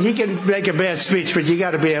mean, he can make a bad speech, but you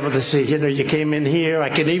got to be able to see, you came in here, I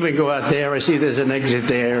can even go out there, I see there's an exit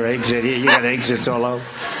there, exit here, you got exits all over.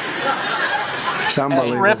 It's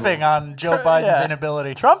unbelievable. He's riffing on Joe Biden's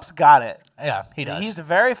inability. Trump's got it. Yeah, he does. He's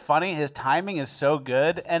very funny. His timing is so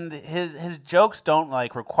good, and his jokes don't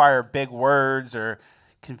require big words or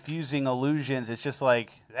confusing illusions. It's just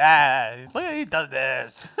like, look, he does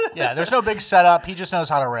this. Yeah, there's no big setup. He just knows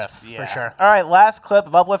how to riff, for sure. All right, last clip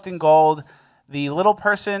of Uplifting Gold. The Little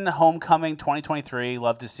Person Homecoming 2023.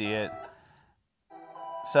 Love to see it.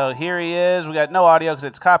 So here he is. We got no audio because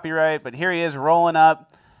it's copyright, but here he is rolling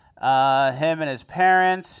up. Him and his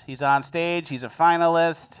parents. He's on stage. He's a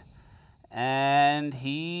finalist. And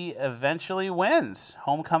he eventually wins.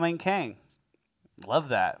 Homecoming King. Love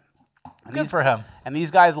that. And Good for him. And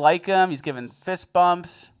these guys like him. He's giving fist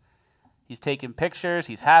bumps. He's taking pictures.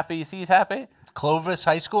 He's happy. You see he's happy? Clovis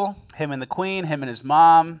High School. Him and the Queen. Him and his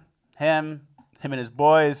mom. Him and his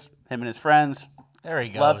boys. Him and his friends. There he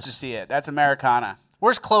goes. Love to see it. That's Americana.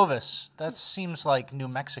 Where's Clovis? That seems like New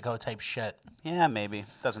Mexico type shit. Yeah, maybe.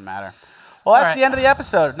 Doesn't matter. Well, that's the end of the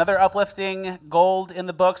episode. Another Uplifting Gold in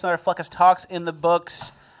the books. Another Fleccas Talks in the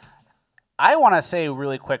books. I want to say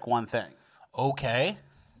really quick one thing. Okay.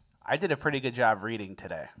 I did a pretty good job reading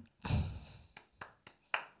today.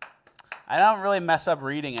 I don't really mess up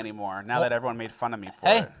reading anymore now that everyone made fun of me for it.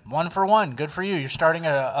 Hey, 1 for 1. Good for you. You're starting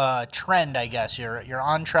a trend, I guess. You're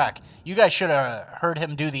on track. You guys should have heard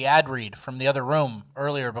him do the ad read from the other room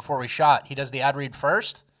earlier before we shot. He does the ad read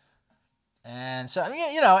first. And so,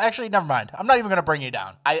 you know, actually, never mind. I'm not even going to bring you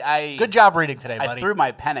down. Good job reading today, buddy. I threw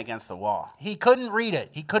my pen against the wall. He couldn't read it.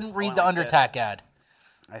 He couldn't read the Undertack ad.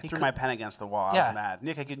 I threw my pen against the wall. I was mad.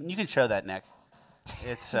 Nick, you can show that, Nick.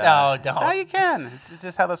 It's no, don't. No, you can. It's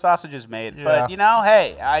just how the sausage is made. Yeah. But, you know,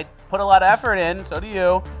 hey, I put a lot of effort in. So do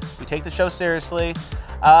you. We take the show seriously.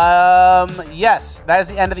 Yes, that is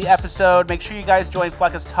the end of the episode. Make sure you guys join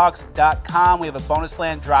FleccasTalks.com. We have a bonus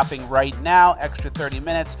land dropping right now, extra 30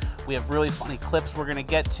 minutes. We have really funny clips we're going to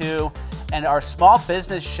get to. And our small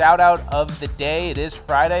business shout out of the day, it is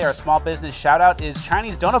Friday. Our small business shout out is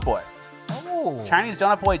Chinese Donut Boy. Oh. Chinese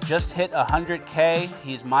Donut Boy just hit 100K.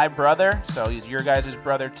 He's my brother, so he's your guys'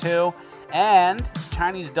 brother too. And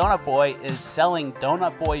Chinese Donut Boy is selling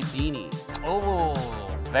Donut Boy beanies. Oh.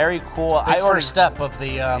 Very cool. Big first step of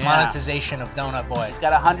the monetization of Donut Boy. He's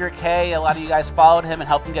got 100K. A lot of you guys followed him and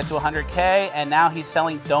helped him get to 100K. And now he's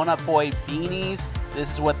selling Donut Boy beanies.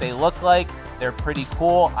 This is what they look like. They're pretty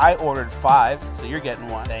cool. I ordered 5, so you're getting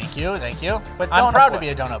 1. Thank you, thank you. But I'm proud to be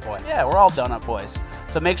a Donut Boy. Yeah, we're all Donut Boys.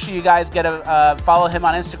 So make sure you guys get follow him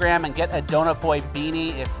on Instagram and get a Donut Boy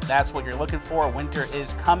beanie if that's what you're looking for. Winter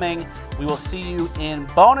is coming. We will see you in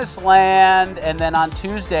Bonus Land. And then on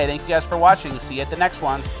Tuesday, thank you guys for watching. We'll see you at the next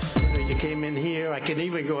one. You came in here. I can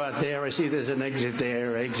even go out there. I see there's an exit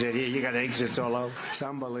there, exit here. You got exits all over. It's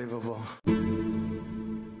unbelievable.